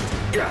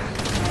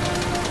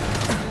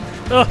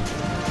 Ugh.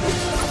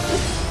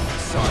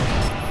 Sorry.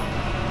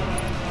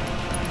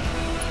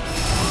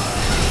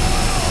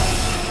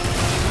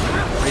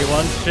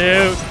 3-1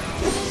 shoot.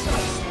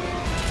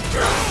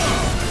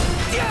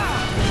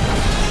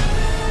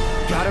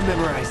 gotta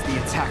memorize the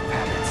attack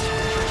patterns.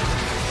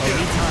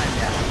 Anytime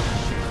now.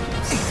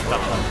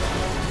 Stuck on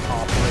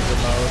operator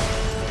mode.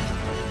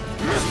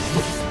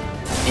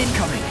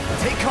 Incoming.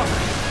 Take cover.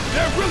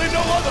 There's really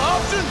no other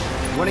option?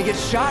 Wanna get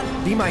shot?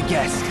 Be my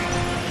guest.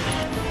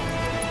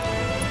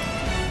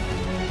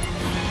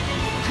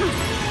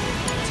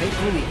 Take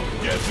the lead.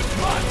 Guess it's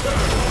my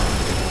turn.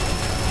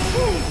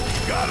 Ooh,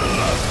 gotta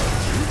love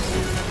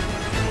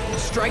it.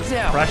 Strike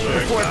now Pressure.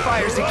 before it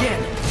fires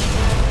again.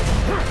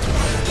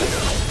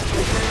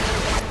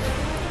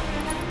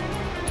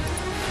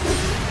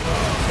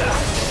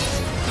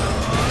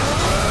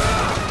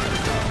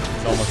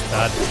 It's almost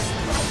dead.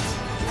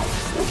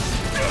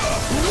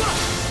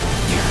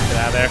 Get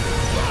out of there.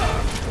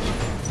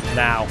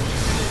 Now.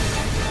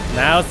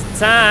 Now's the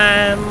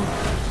time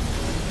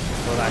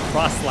for that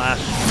cross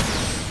slash.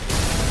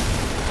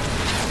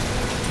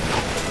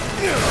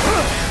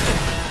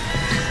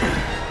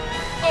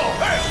 Oh,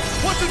 hell!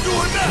 What's it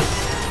doing now?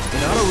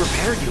 An auto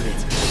repair unit.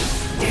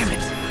 Damn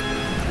it.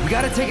 We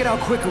gotta take it out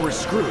quick or we're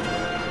screwed.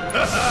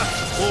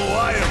 Oh,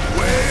 I am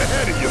way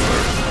ahead of you,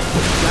 Bert.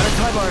 Gotta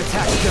time our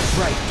attacks just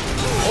right.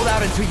 Hold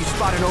out until you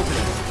spot an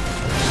opening.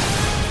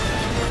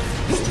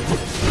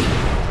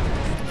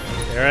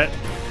 Hear it?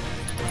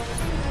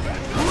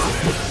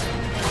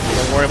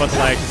 Don't worry about the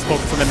lag, just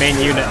focus on the main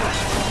unit.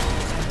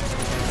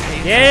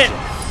 Get it!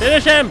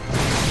 Finish him!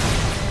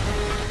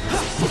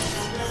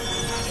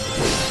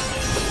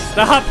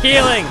 Stop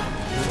healing!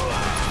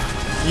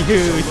 You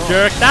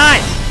jerk!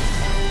 Die!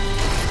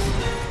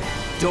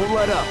 Don't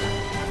let up.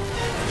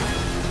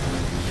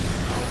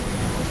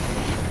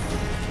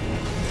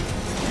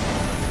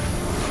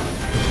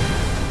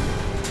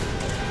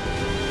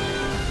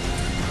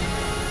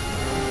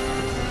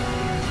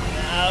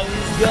 Now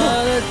he's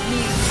gonna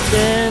keep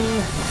spin.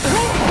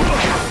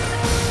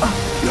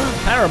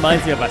 Kinda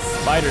reminds me of a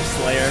Spider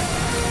Slayer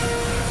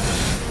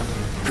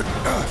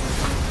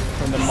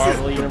from the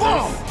Marvel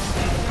universe.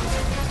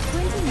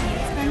 20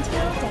 minutes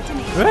until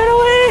detonation. Right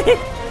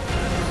away!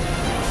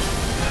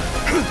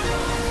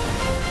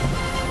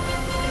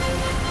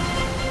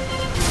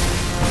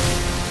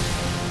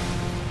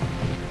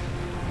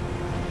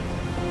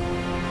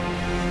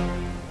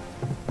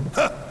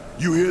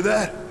 You hear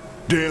that?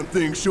 Damn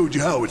thing showed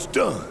you how it's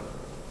done.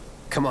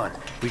 Come on,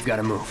 we've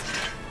gotta move.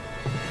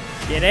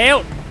 Get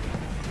out!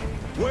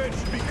 Wedge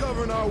should be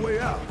covering our way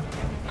out.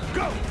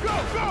 Go,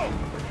 go, go!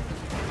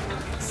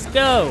 Let's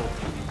go!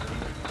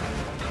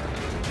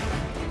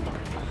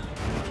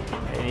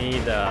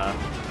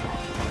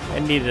 I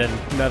need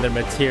another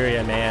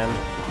materia, man.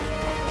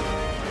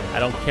 I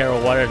don't care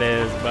what it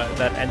is, but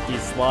that empty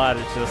slot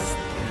is just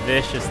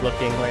vicious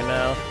looking right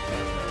now.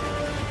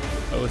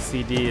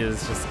 OCD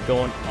is just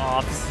going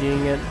off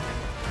seeing it.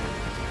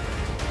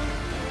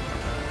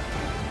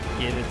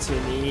 Give it to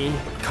me.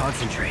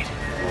 Concentrate.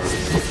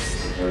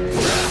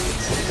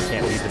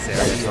 Can't leave this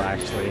area to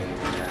actually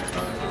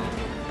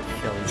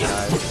kill these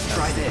guys.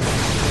 Try this.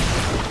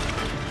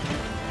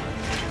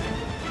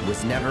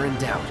 Was never in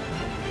doubt.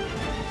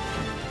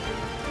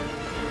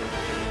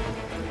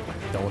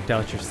 Don't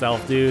doubt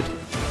yourself, dude.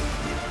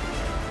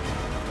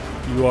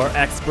 You are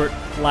expert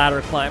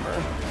ladder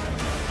climber.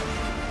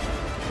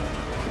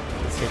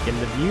 Let's take in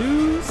the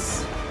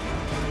views.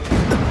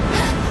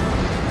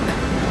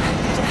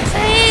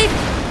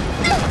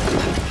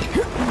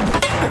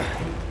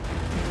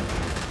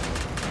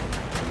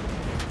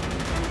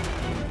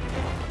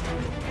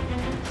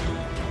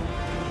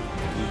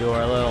 Do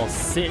our little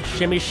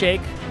shimmy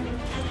shake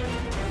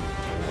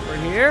over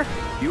here.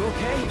 You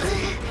okay?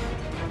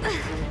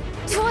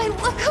 Do I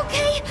look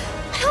okay?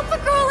 Help a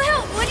girl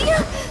out, would you?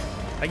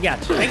 I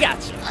got you. I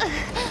got you.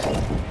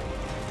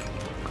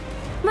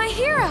 My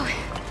hero.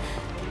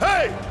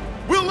 Hey!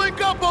 We'll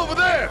link up over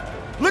there!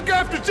 Look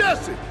after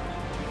Jesse!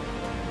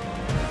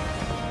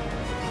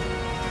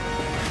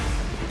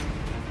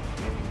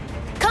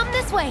 Come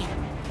this way.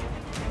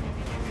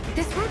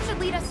 This route should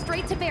lead us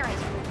straight to Barrett.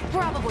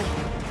 Probably.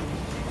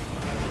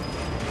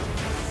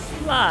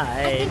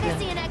 I think I Slide.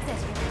 see an exit.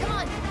 Come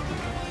on.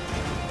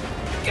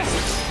 Give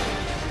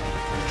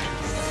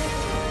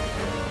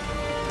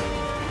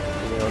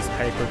me those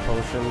hyper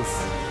potions.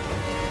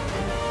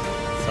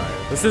 Sorry,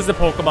 this is the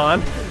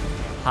Pokemon.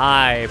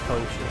 High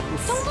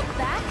potions. Don't look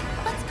back.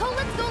 Let's go,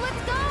 let's go,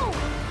 let's go.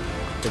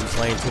 Been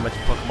playing too much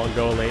Pokemon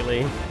Go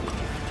lately.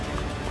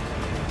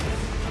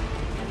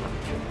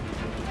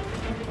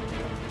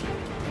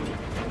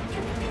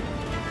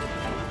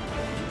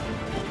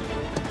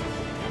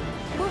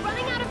 We're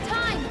running out of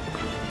time.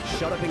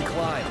 Shut up and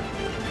climb.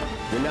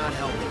 You're not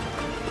helping.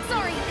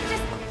 Sorry,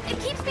 it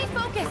keeps me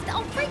focused.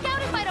 I'll freak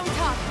out if I don't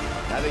talk.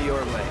 Have it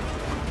your way.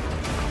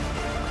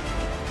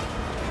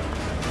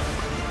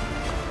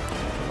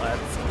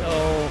 Let's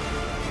go.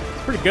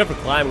 It's pretty good for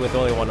climbing with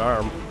only one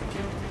arm.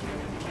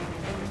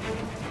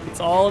 It's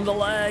all in the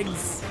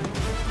legs.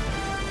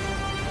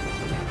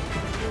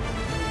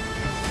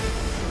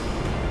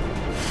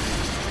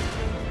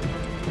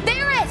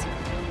 Barrett!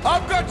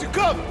 I've got you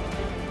covered!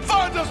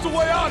 Find us the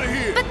way out of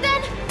here! But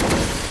then...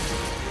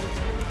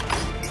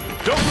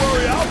 Don't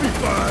worry, I'll be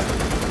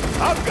fine.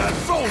 I've got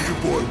Soldier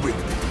Boy with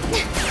me.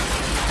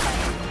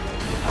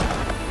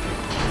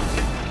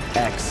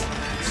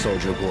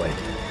 Soldier Boy.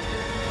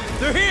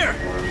 They're here!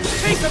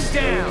 Take them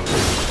down!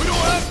 We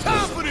don't have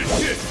time for this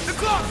shit! The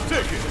clock's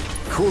ticking!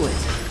 Cool it.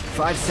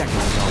 5 seconds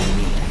is all we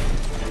need.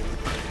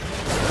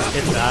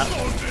 Hit that.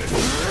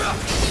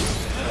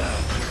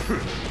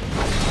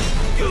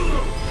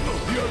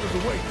 The others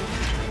are waiting.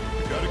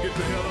 Gotta get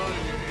the hell out of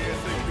here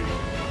ASAP.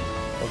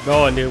 We're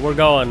going, dude. We're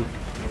going.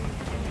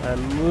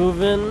 I'm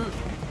moving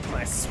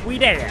my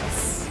sweet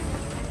ass.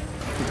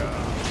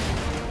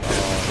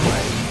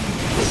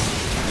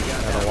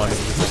 I don't want to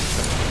use it.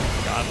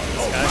 God,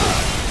 this guy.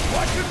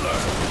 Watch and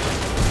learn.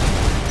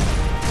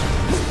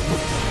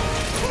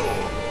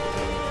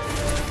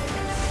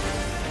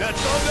 That's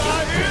thunder I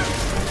hear.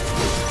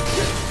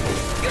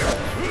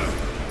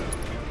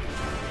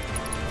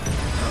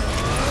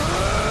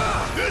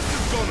 This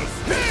is gonna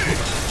sting.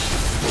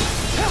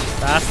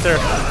 Faster.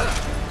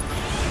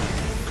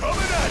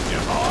 Coming at you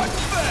hard and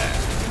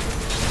fast.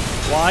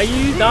 Why are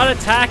you not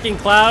attacking,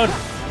 Cloud?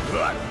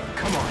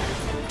 Come on.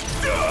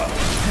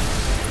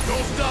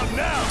 Don't stop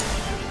now.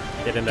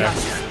 Get in there.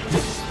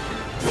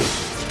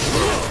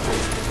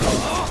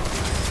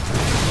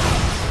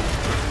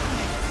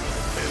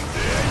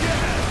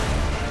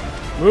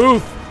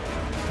 Move.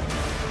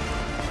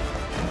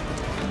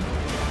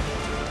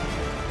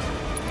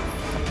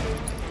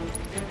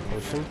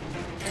 Potion.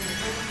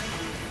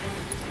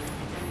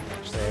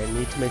 Actually, I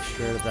need to make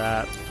sure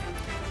that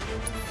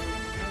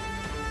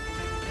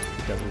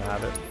he doesn't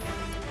have it.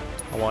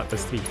 I want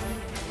this to be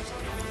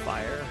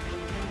fire.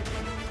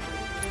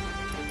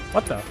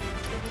 What the?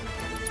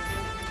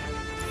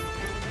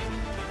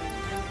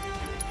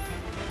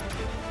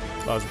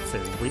 I was gonna say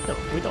we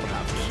don't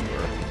have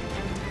Shinra.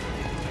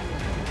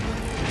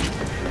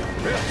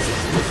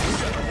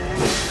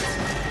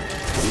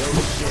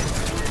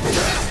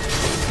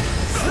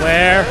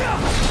 Swear.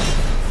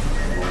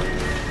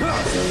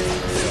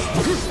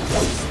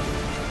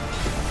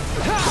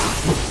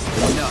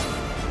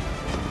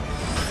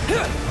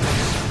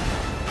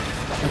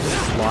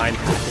 Line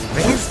hacking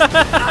things.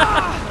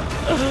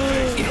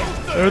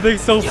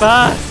 Everything's so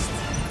fast.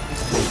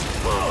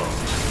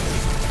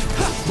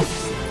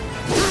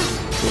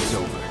 It's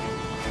over.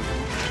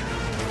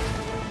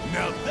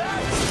 Now that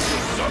was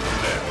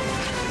something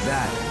else.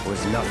 That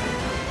was nothing.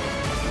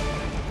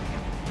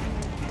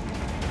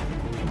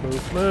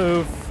 Move,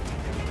 move.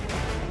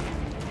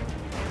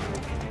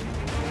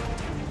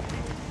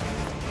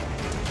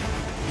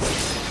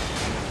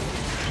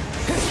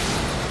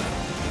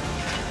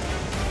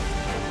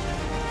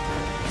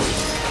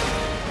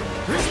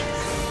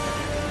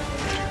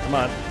 Come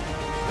on.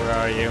 Where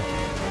are you?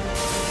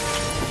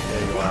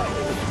 There you are.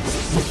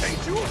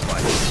 Ain't you a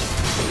fighter?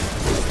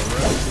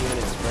 Even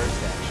its first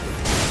action.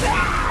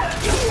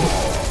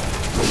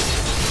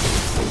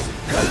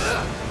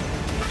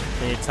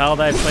 Can you tell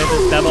that I played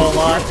this demo a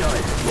lot?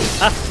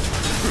 Ah.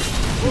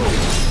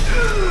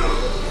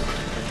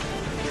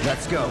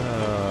 Let's go.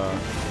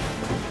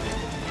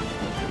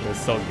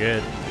 It's so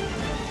good.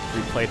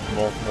 Replayed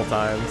multiple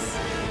times.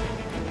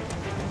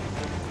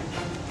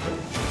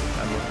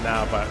 I'm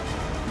now, but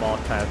I'm all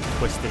kind of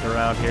twisted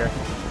around here.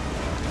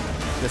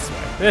 This way,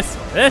 this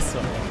way, this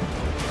way.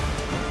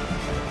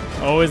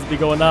 Always be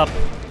going up.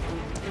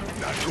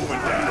 Not going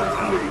down.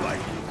 How you like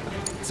it?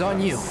 It's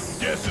on you.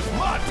 Guess it's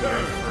my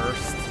turn.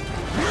 First,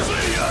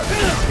 See ya.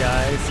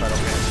 guys, so I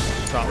don't get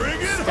dropped Bring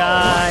from it the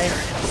sky.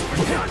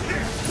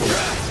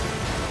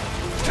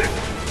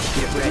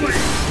 Get ready.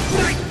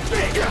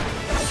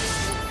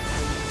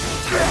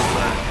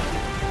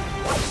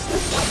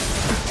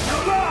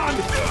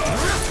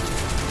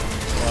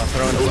 Well,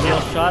 throwing a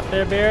steel shot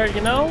there, Bear,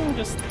 you know?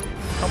 Just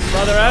help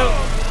brother out.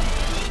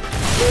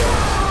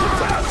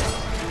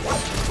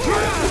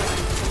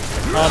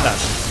 Oh,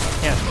 that's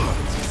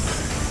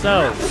so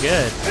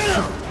good.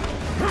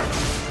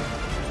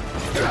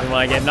 Even when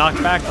I get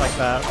knocked back like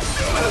that.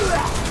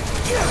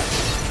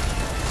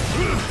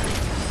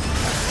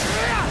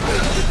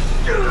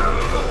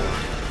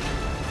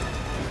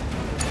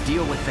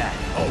 Deal with that.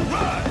 All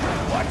right.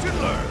 Watch and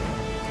learn.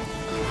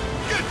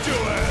 Get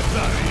your ass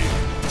out of here.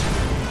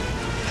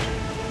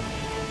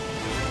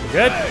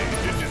 Good? Hey,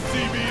 did you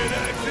see me in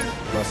action?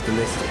 Must have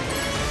missed it.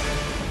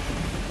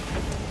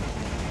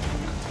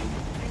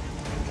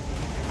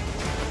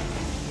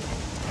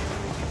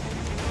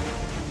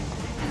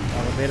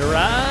 Elevator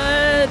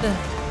ride.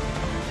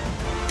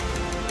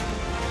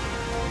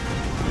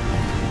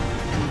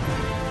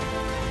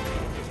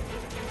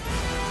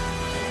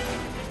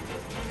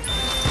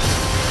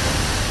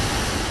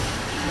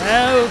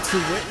 Now to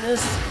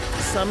witness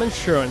some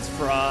insurance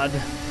fraud.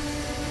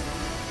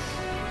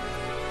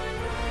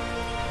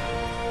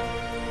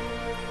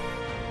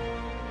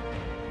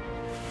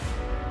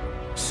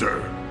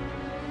 Sir,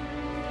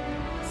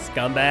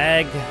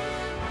 Scumbag.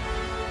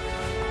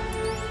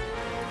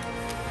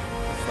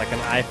 It's like an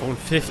iPhone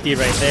 50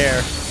 right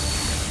there.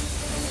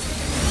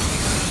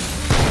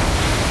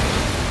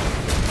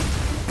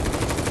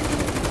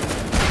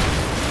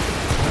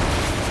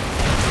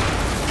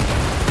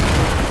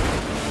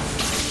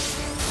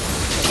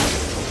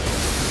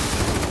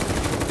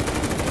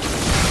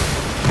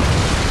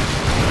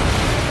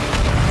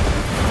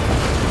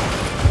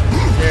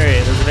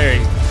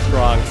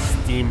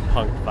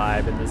 steampunk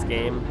vibe in this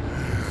game.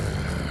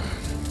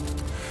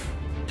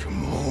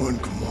 Come on,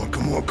 come on,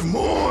 come on, come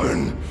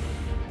on!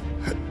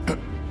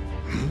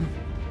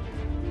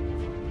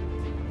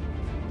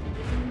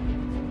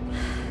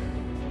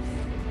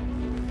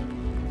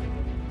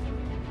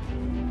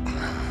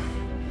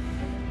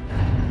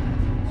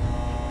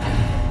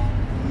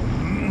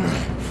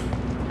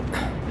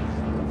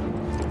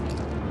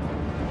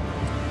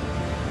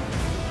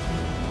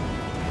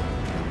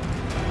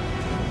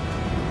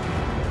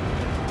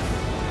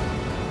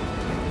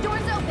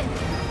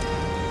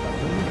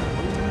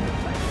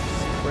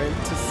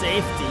 To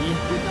safety.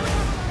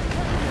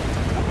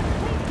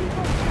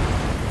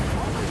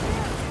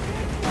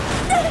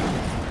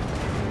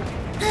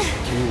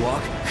 Can you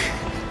walk?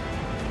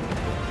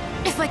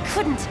 If I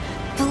couldn't,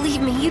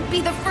 believe me, you'd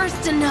be the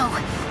first to know.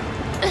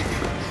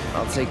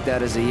 I'll take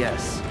that as a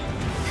yes.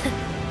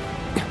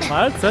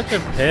 Cloud's such a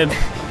pimp.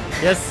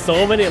 He has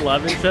so many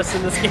love interests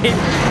in this game.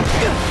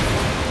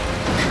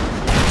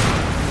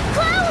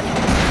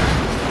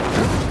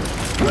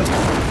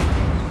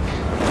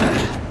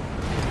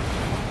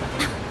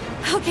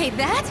 Okay,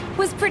 that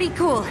was pretty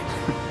cool.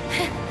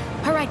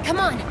 All right, come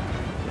on.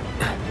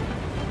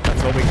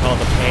 That's what we call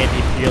the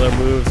panty peeler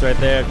moves right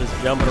there, just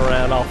jumping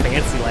around all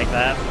fancy like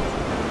that.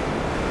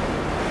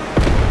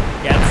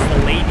 Gets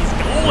the ladies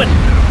going.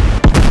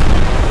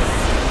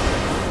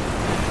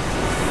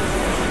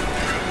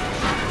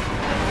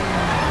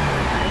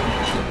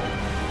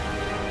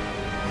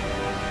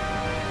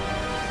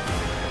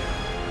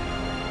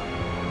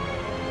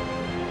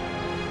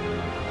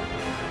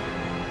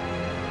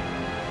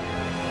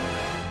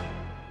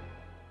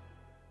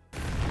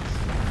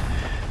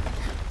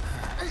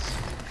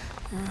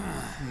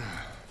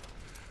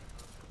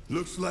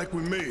 Looks like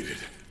we made it.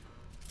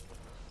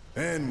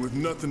 And with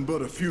nothing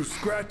but a few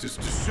scratches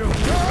to show.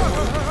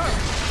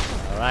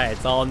 Alright,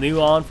 it's all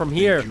new on from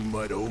here. You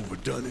might have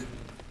overdone it.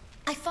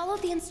 I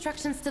followed the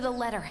instructions to the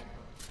letter.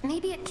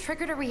 Maybe it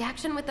triggered a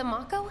reaction with the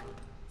Mako?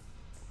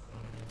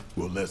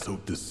 Well, let's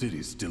hope the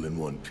city's still in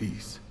one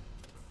piece.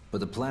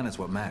 But the planet's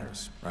what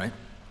matters, right?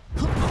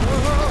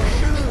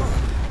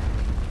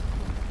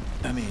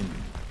 I mean,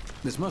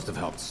 this must have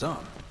helped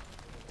some.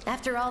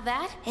 After all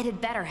that, it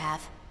had better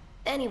have.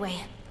 Anyway,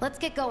 let's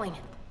get going.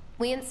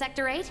 We in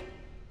Sector 8?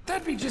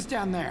 That'd be just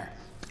down there.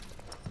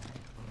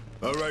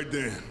 All right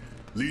then,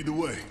 lead the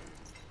way.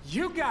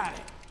 You got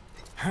it.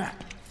 Huh.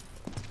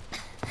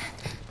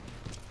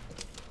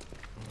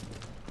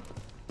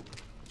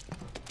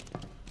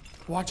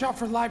 Watch out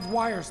for live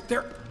wires.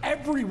 They're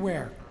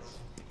everywhere.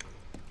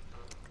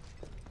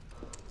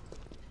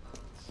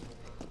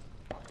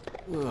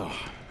 Ugh.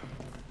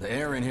 The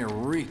air in here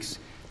reeks.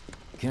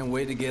 Can't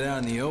wait to get out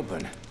in the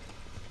open.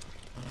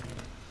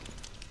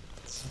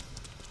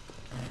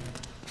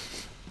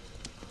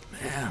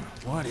 Man,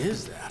 what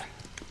is that?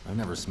 I've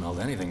never smelled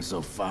anything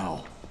so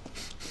foul.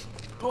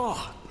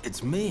 Oh,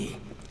 it's me.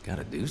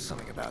 Gotta do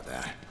something about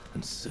that.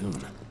 And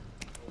soon.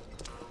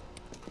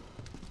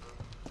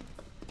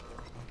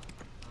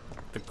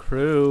 The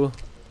crew.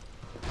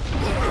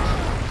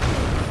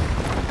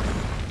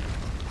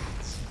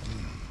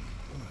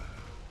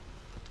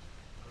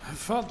 I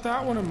felt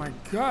that one in my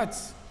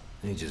guts.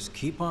 They just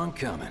keep on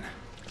coming.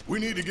 We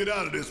need to get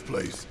out of this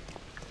place.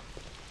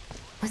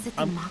 Was it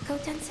the Mako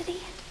density?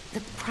 The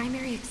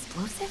primary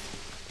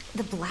explosive?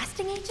 The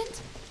blasting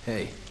agent?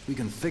 Hey, we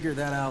can figure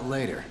that out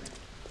later.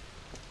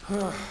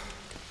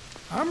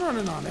 I'm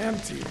running on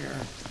empty here.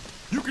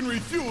 You can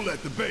refuel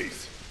at the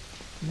base.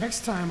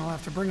 Next time I'll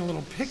have to bring a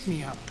little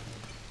pick-me-up.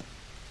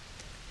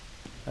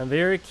 I'm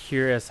very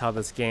curious how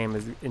this game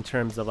is in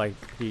terms of like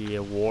the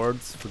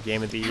awards for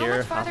Game of the Year. How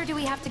much farther do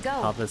we have to go?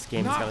 How this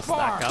game Not is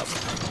gonna stack up.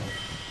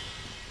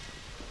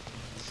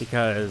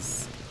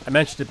 Because I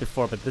mentioned it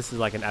before, but this is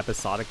like an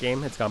episodic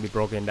game. It's gonna be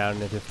broken down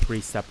into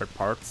 3 separate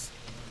parts,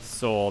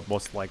 sold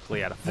most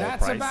likely at a full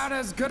That's price. about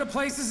as good a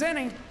place as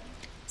any.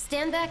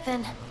 Stand back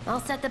then.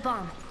 I'll set the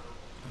bomb.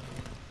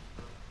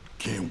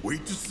 Can't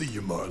wait to see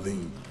you,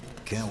 Marlene.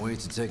 Can't wait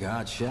to take a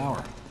hot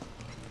shower.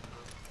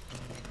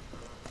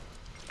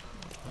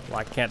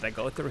 Why can't I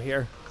go through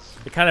here?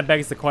 It kind of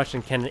begs the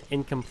question, can an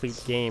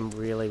incomplete game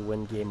really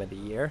win Game of the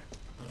Year?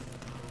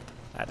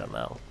 I don't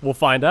know. We'll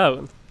find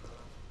out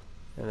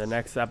in the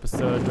next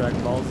episode of Dragon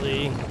Ball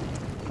Z.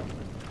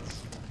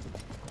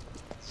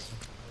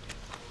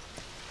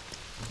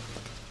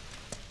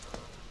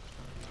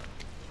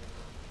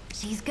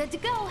 She's good to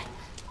go.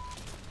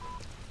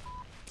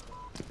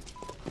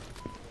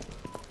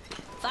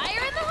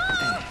 Fire in the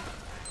hole!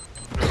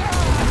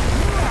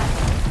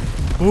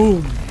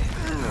 Boom!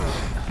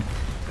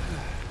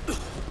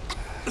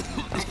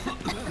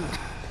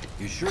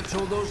 You sure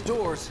told those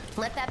doors.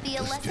 Let that be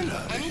a lesson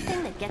to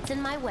anything that gets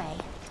in my way.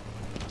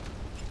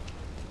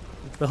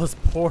 Those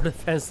poor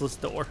defenseless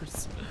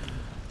doors.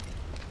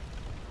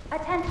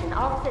 Attention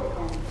all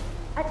citizens.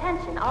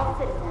 Attention all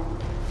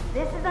citizens.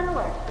 This is an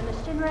alert from the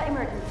Shinra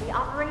Emergency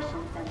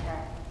Operations Center.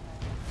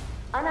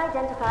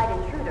 Unidentified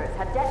intruders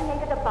have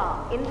detonated a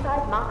bomb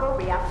inside Mako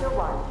Reactor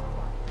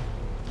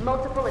 1.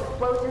 Multiple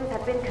explosions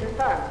have been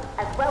confirmed,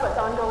 as well as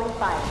ongoing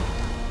fire.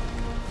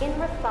 In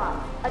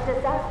response, a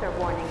disaster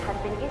warning has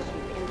been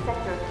issued in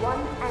Sectors 1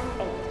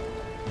 and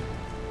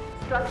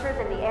 8. Structures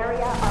in the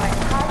area are at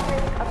high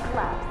risk of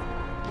collapse,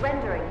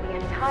 rendering the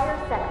entire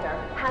sector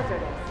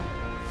hazardous.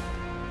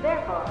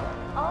 Therefore,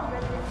 all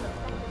residents of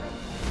Sector...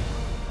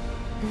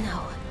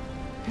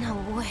 No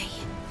way.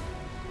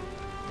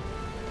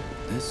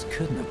 This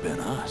couldn't have been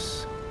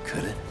us,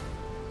 could it?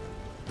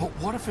 But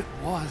what if it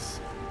was?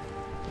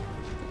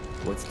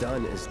 What's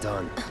done is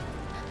done.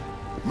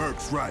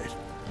 Merc's right.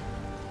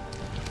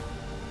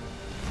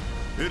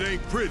 It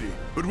ain't pretty,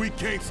 but we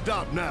can't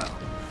stop now.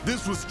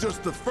 This was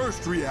just the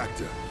first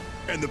reactor,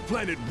 and the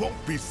planet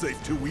won't be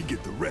safe till we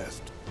get the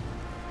rest.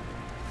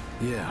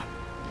 Yeah.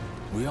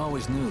 We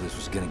always knew this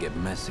was gonna get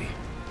messy.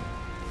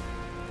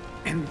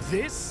 And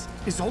this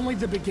is only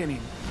the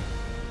beginning.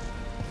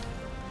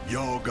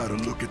 Y'all gotta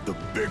look at the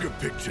bigger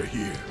picture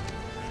here.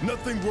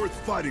 Nothing worth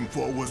fighting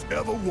for was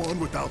ever won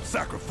without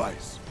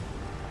sacrifice.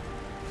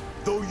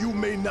 Though you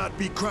may not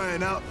be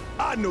crying out,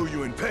 I know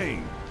you're in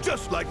pain,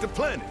 just like the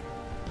planet.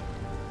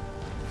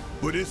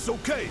 But it's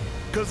okay,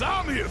 cause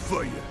I'm here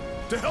for you,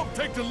 to help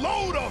take the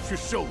load off your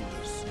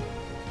shoulders.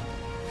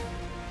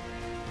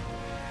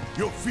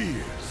 Your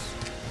fears,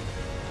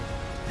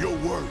 your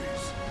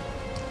worries,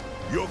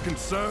 your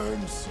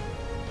concerns,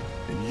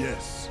 and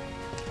yes,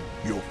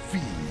 your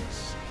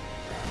fees.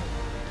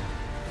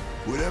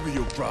 Whatever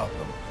your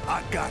problem,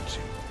 I got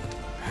you.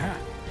 Huh.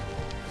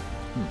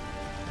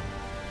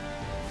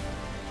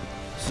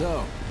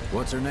 So,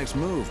 what's our next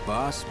move,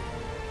 boss?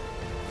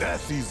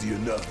 That's easy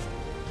enough.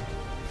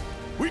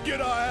 We get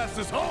our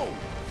asses home!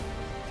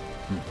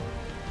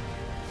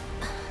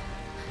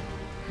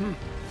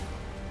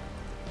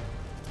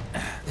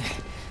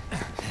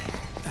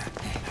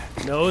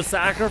 No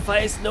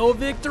sacrifice, no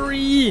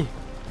victory!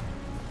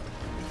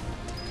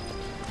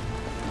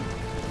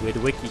 With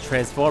Wiki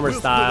Transformer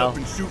style.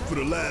 We'll split up and shoot for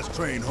the last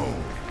train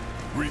home.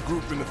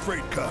 Regroup in the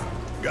freight car.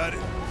 Got it?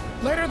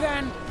 Later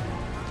then.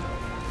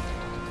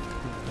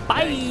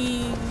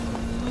 Bye!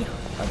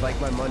 I'd like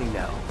my money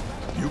now.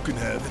 You can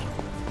have it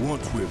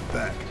once we're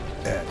back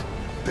at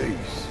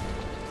base.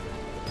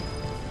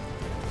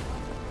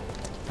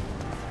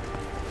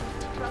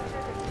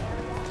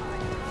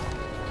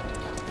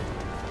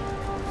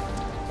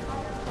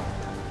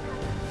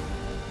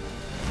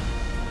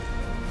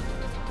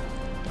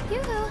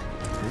 Yoo-hoo.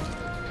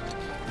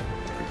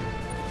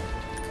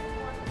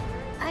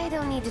 I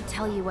don't need to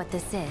tell you what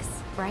this is,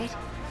 right?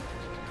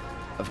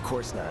 Of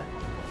course not.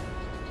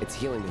 It's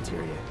healing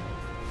materia.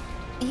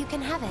 You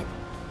can have it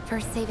for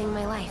saving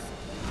my life.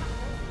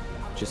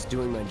 Just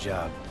doing my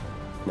job.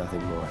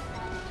 Nothing more.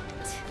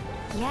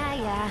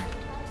 Yeah.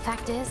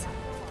 Fact is,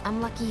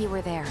 I'm lucky you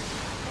were there.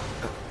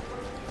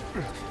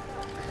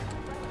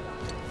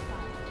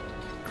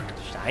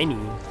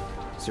 Shiny.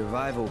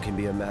 Survival can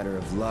be a matter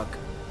of luck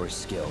or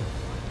skill.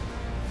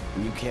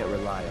 And you can't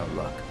rely on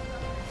luck.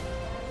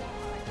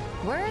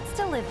 Words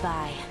to live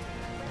by.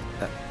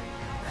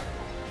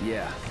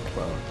 Yeah,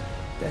 well,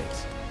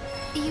 thanks.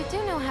 You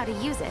do know how to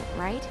use it,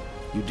 right?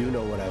 You do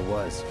know what I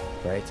was,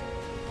 right?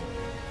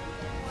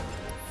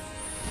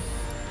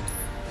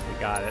 We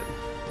got it.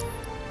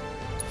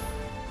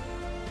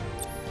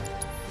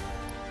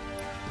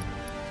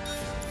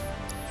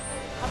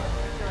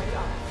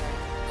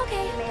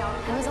 Okay,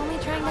 I was only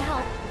trying to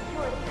help.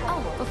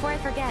 Oh, before I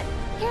forget,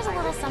 here's a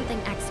little something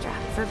extra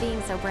for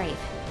being so brave.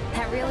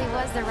 That really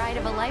was the ride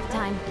of a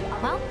lifetime.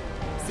 Well,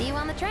 see you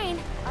on the train.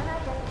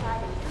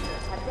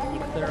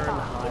 Ether and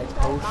high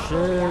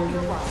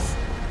potions.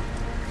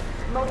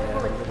 And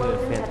they did a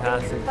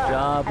fantastic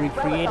job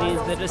recreating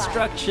the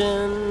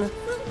destruction.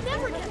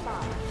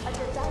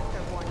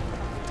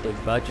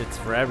 Big budgets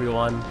for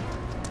everyone.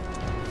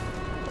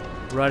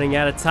 Running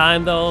out of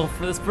time though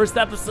for this first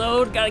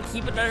episode. Gotta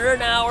keep it under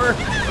an hour.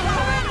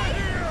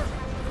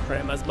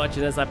 Cram as much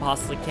in as I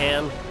possibly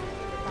can.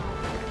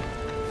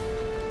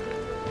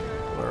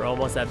 We're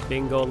almost at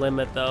bingo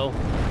limit though.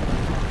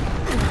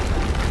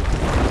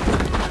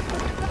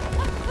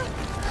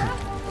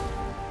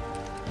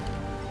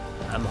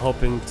 I'm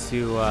hoping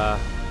to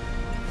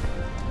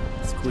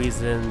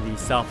squeeze in the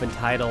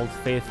self-entitled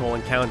Faithful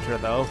Encounter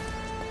though.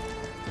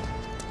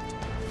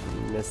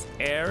 Miss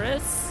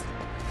Eris?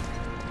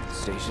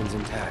 Station's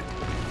intact.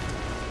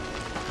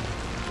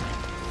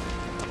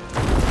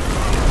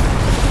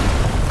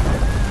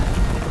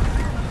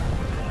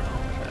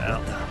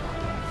 Well,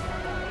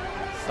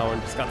 someone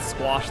just got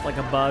squashed like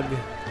a bug.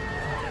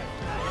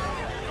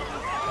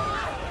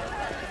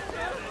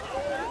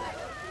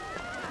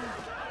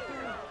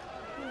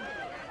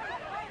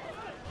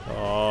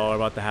 Oh, we're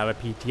about to have a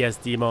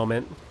PTSD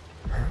moment.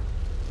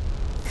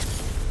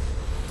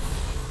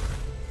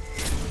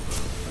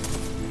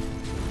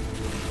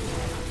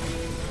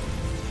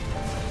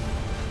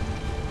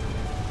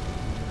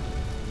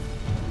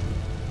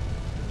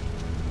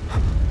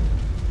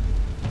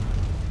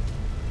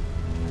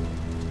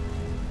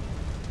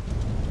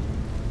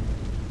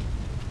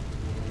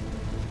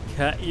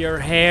 Cut your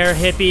hair,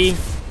 hippie.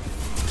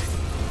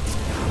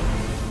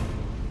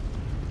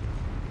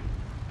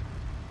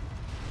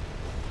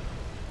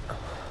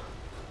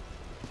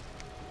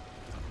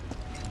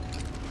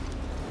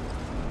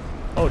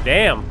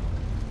 damn.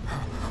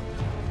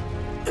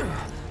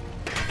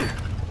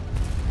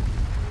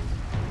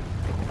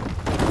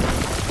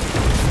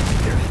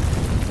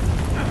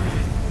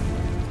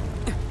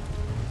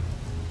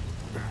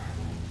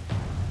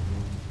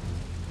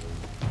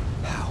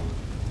 How?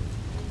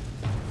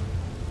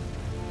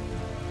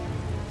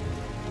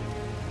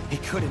 He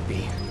couldn't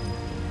be.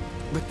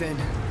 But then...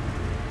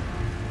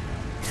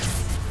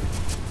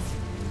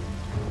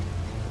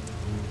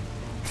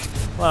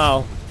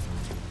 Wow.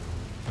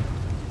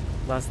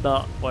 That's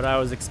not what I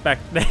was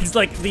expecting. It's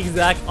like the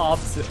exact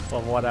opposite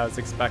of what I was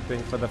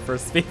expecting for the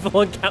first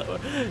people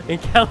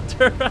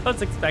encounter. I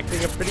was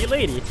expecting a pretty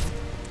lady.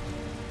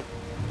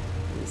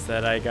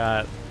 Instead, I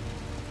got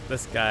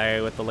this guy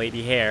with the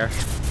lady hair.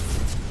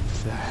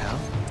 What the hell?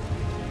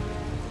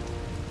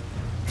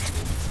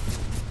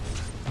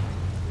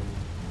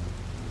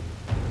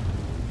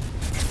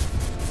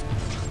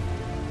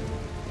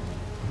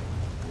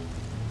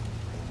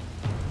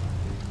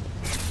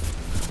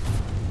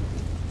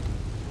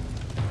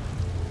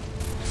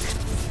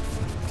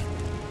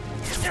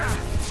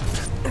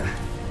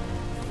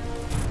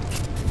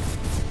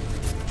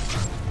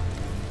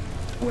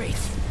 Wait.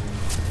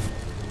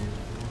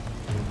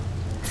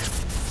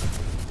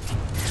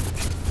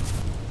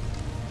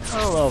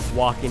 I don't know if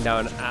walking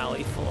down an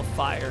alley full of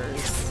fire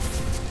is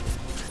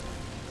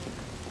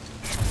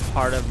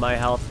part of my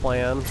health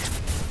plan.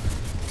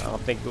 I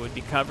don't think it would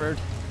be covered.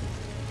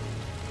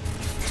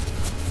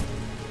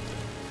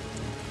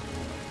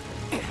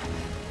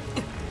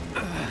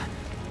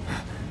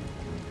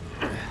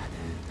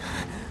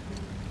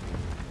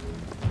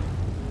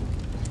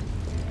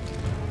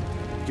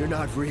 You're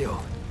not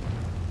real.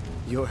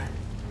 You're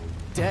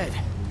dead.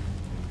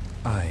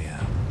 I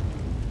am.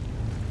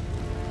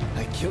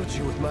 I killed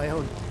you with my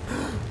own...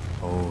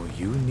 Oh,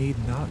 you need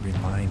not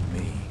remind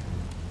me.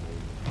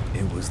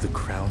 It was the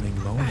crowning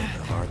moment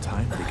of our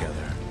time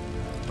together.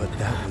 But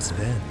that was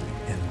then,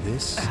 and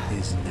this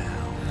is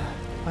now.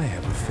 I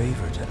have a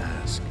favor to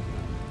ask.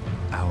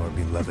 Our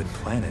beloved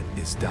planet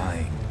is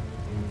dying.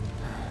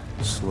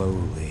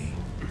 Slowly.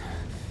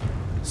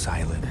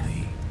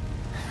 Silently.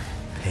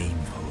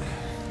 Painfully.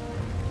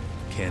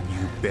 Can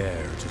you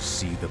bear to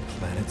see the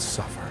planet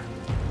suffer?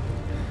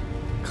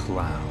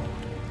 Cloud.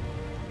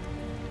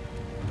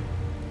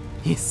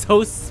 He's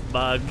so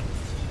smug.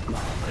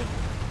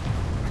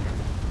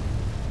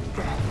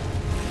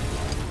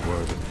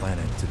 Were the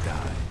planet to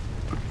die,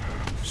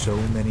 so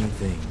many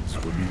things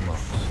would be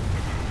lost.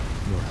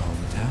 Your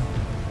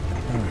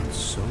hometown burned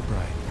so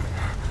bright.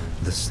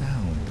 The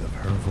sound of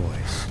her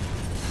voice,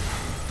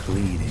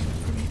 pleading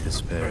for me to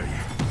spare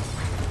you.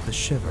 The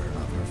shiver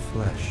of her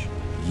flesh,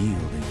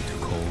 yielding to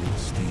cold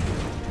steel.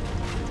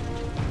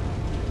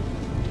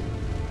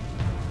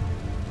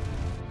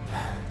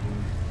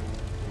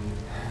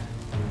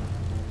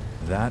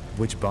 That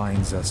which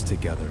binds us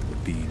together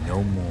would be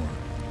no more,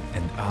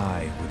 and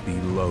I would be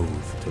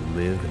loath to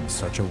live in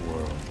such a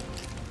world,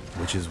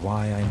 which is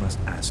why I must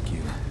ask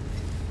you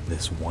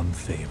this one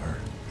favor.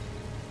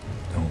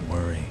 Don't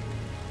worry,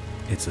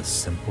 it's a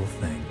simple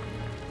thing.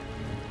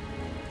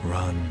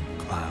 Run,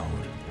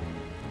 Cloud.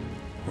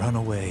 Run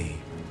away.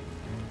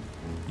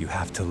 You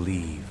have to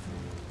leave.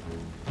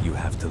 You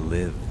have to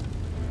live.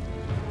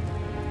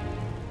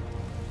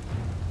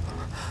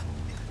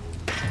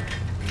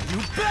 You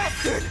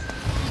bastard!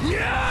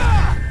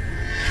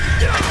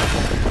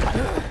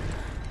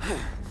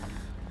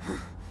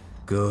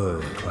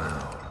 Good,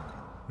 Cloud.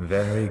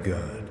 Very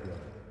good.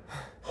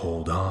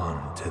 Hold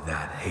on to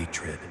that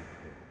hatred.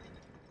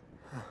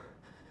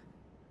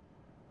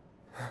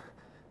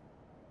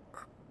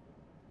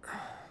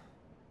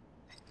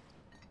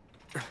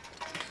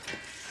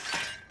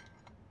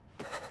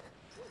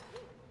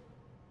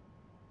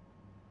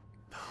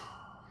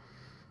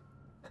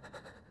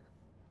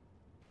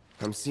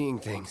 I'm seeing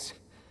things.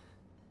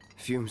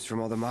 Fumes from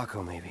all the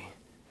Mako, maybe.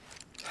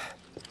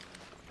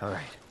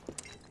 Alright.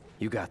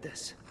 You got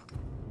this.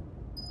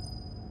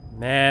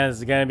 Man, this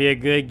is gonna be a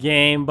good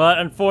game, but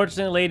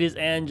unfortunately, ladies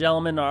and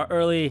gentlemen, our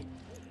early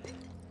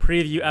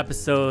preview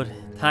episode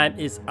time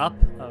is up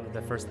of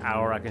the first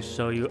hour I can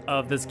show you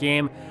of this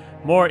game.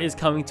 More is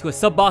coming to a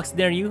sub box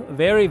near you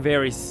very,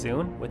 very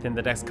soon, within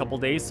the next couple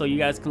days, so you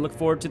guys can look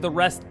forward to the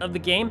rest of the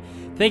game.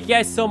 Thank you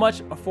guys so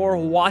much for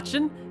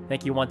watching.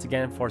 Thank you once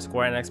again for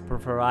Square Enix for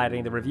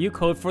providing the review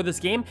code for this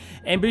game,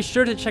 and be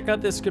sure to check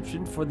out the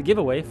description for the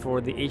giveaway for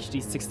the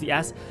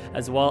HD60S,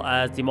 as well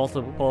as the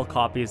multiple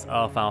copies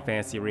of Final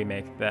Fantasy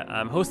Remake that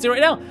I'm hosting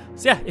right now.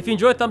 So yeah, if you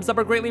enjoyed, thumbs up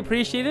are greatly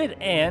appreciated,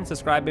 and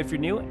subscribe if you're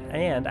new,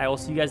 and I will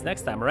see you guys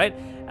next time, alright?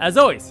 As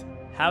always,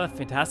 have a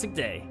fantastic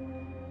day.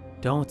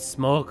 Don't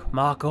smoke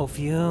Mako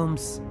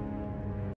fumes.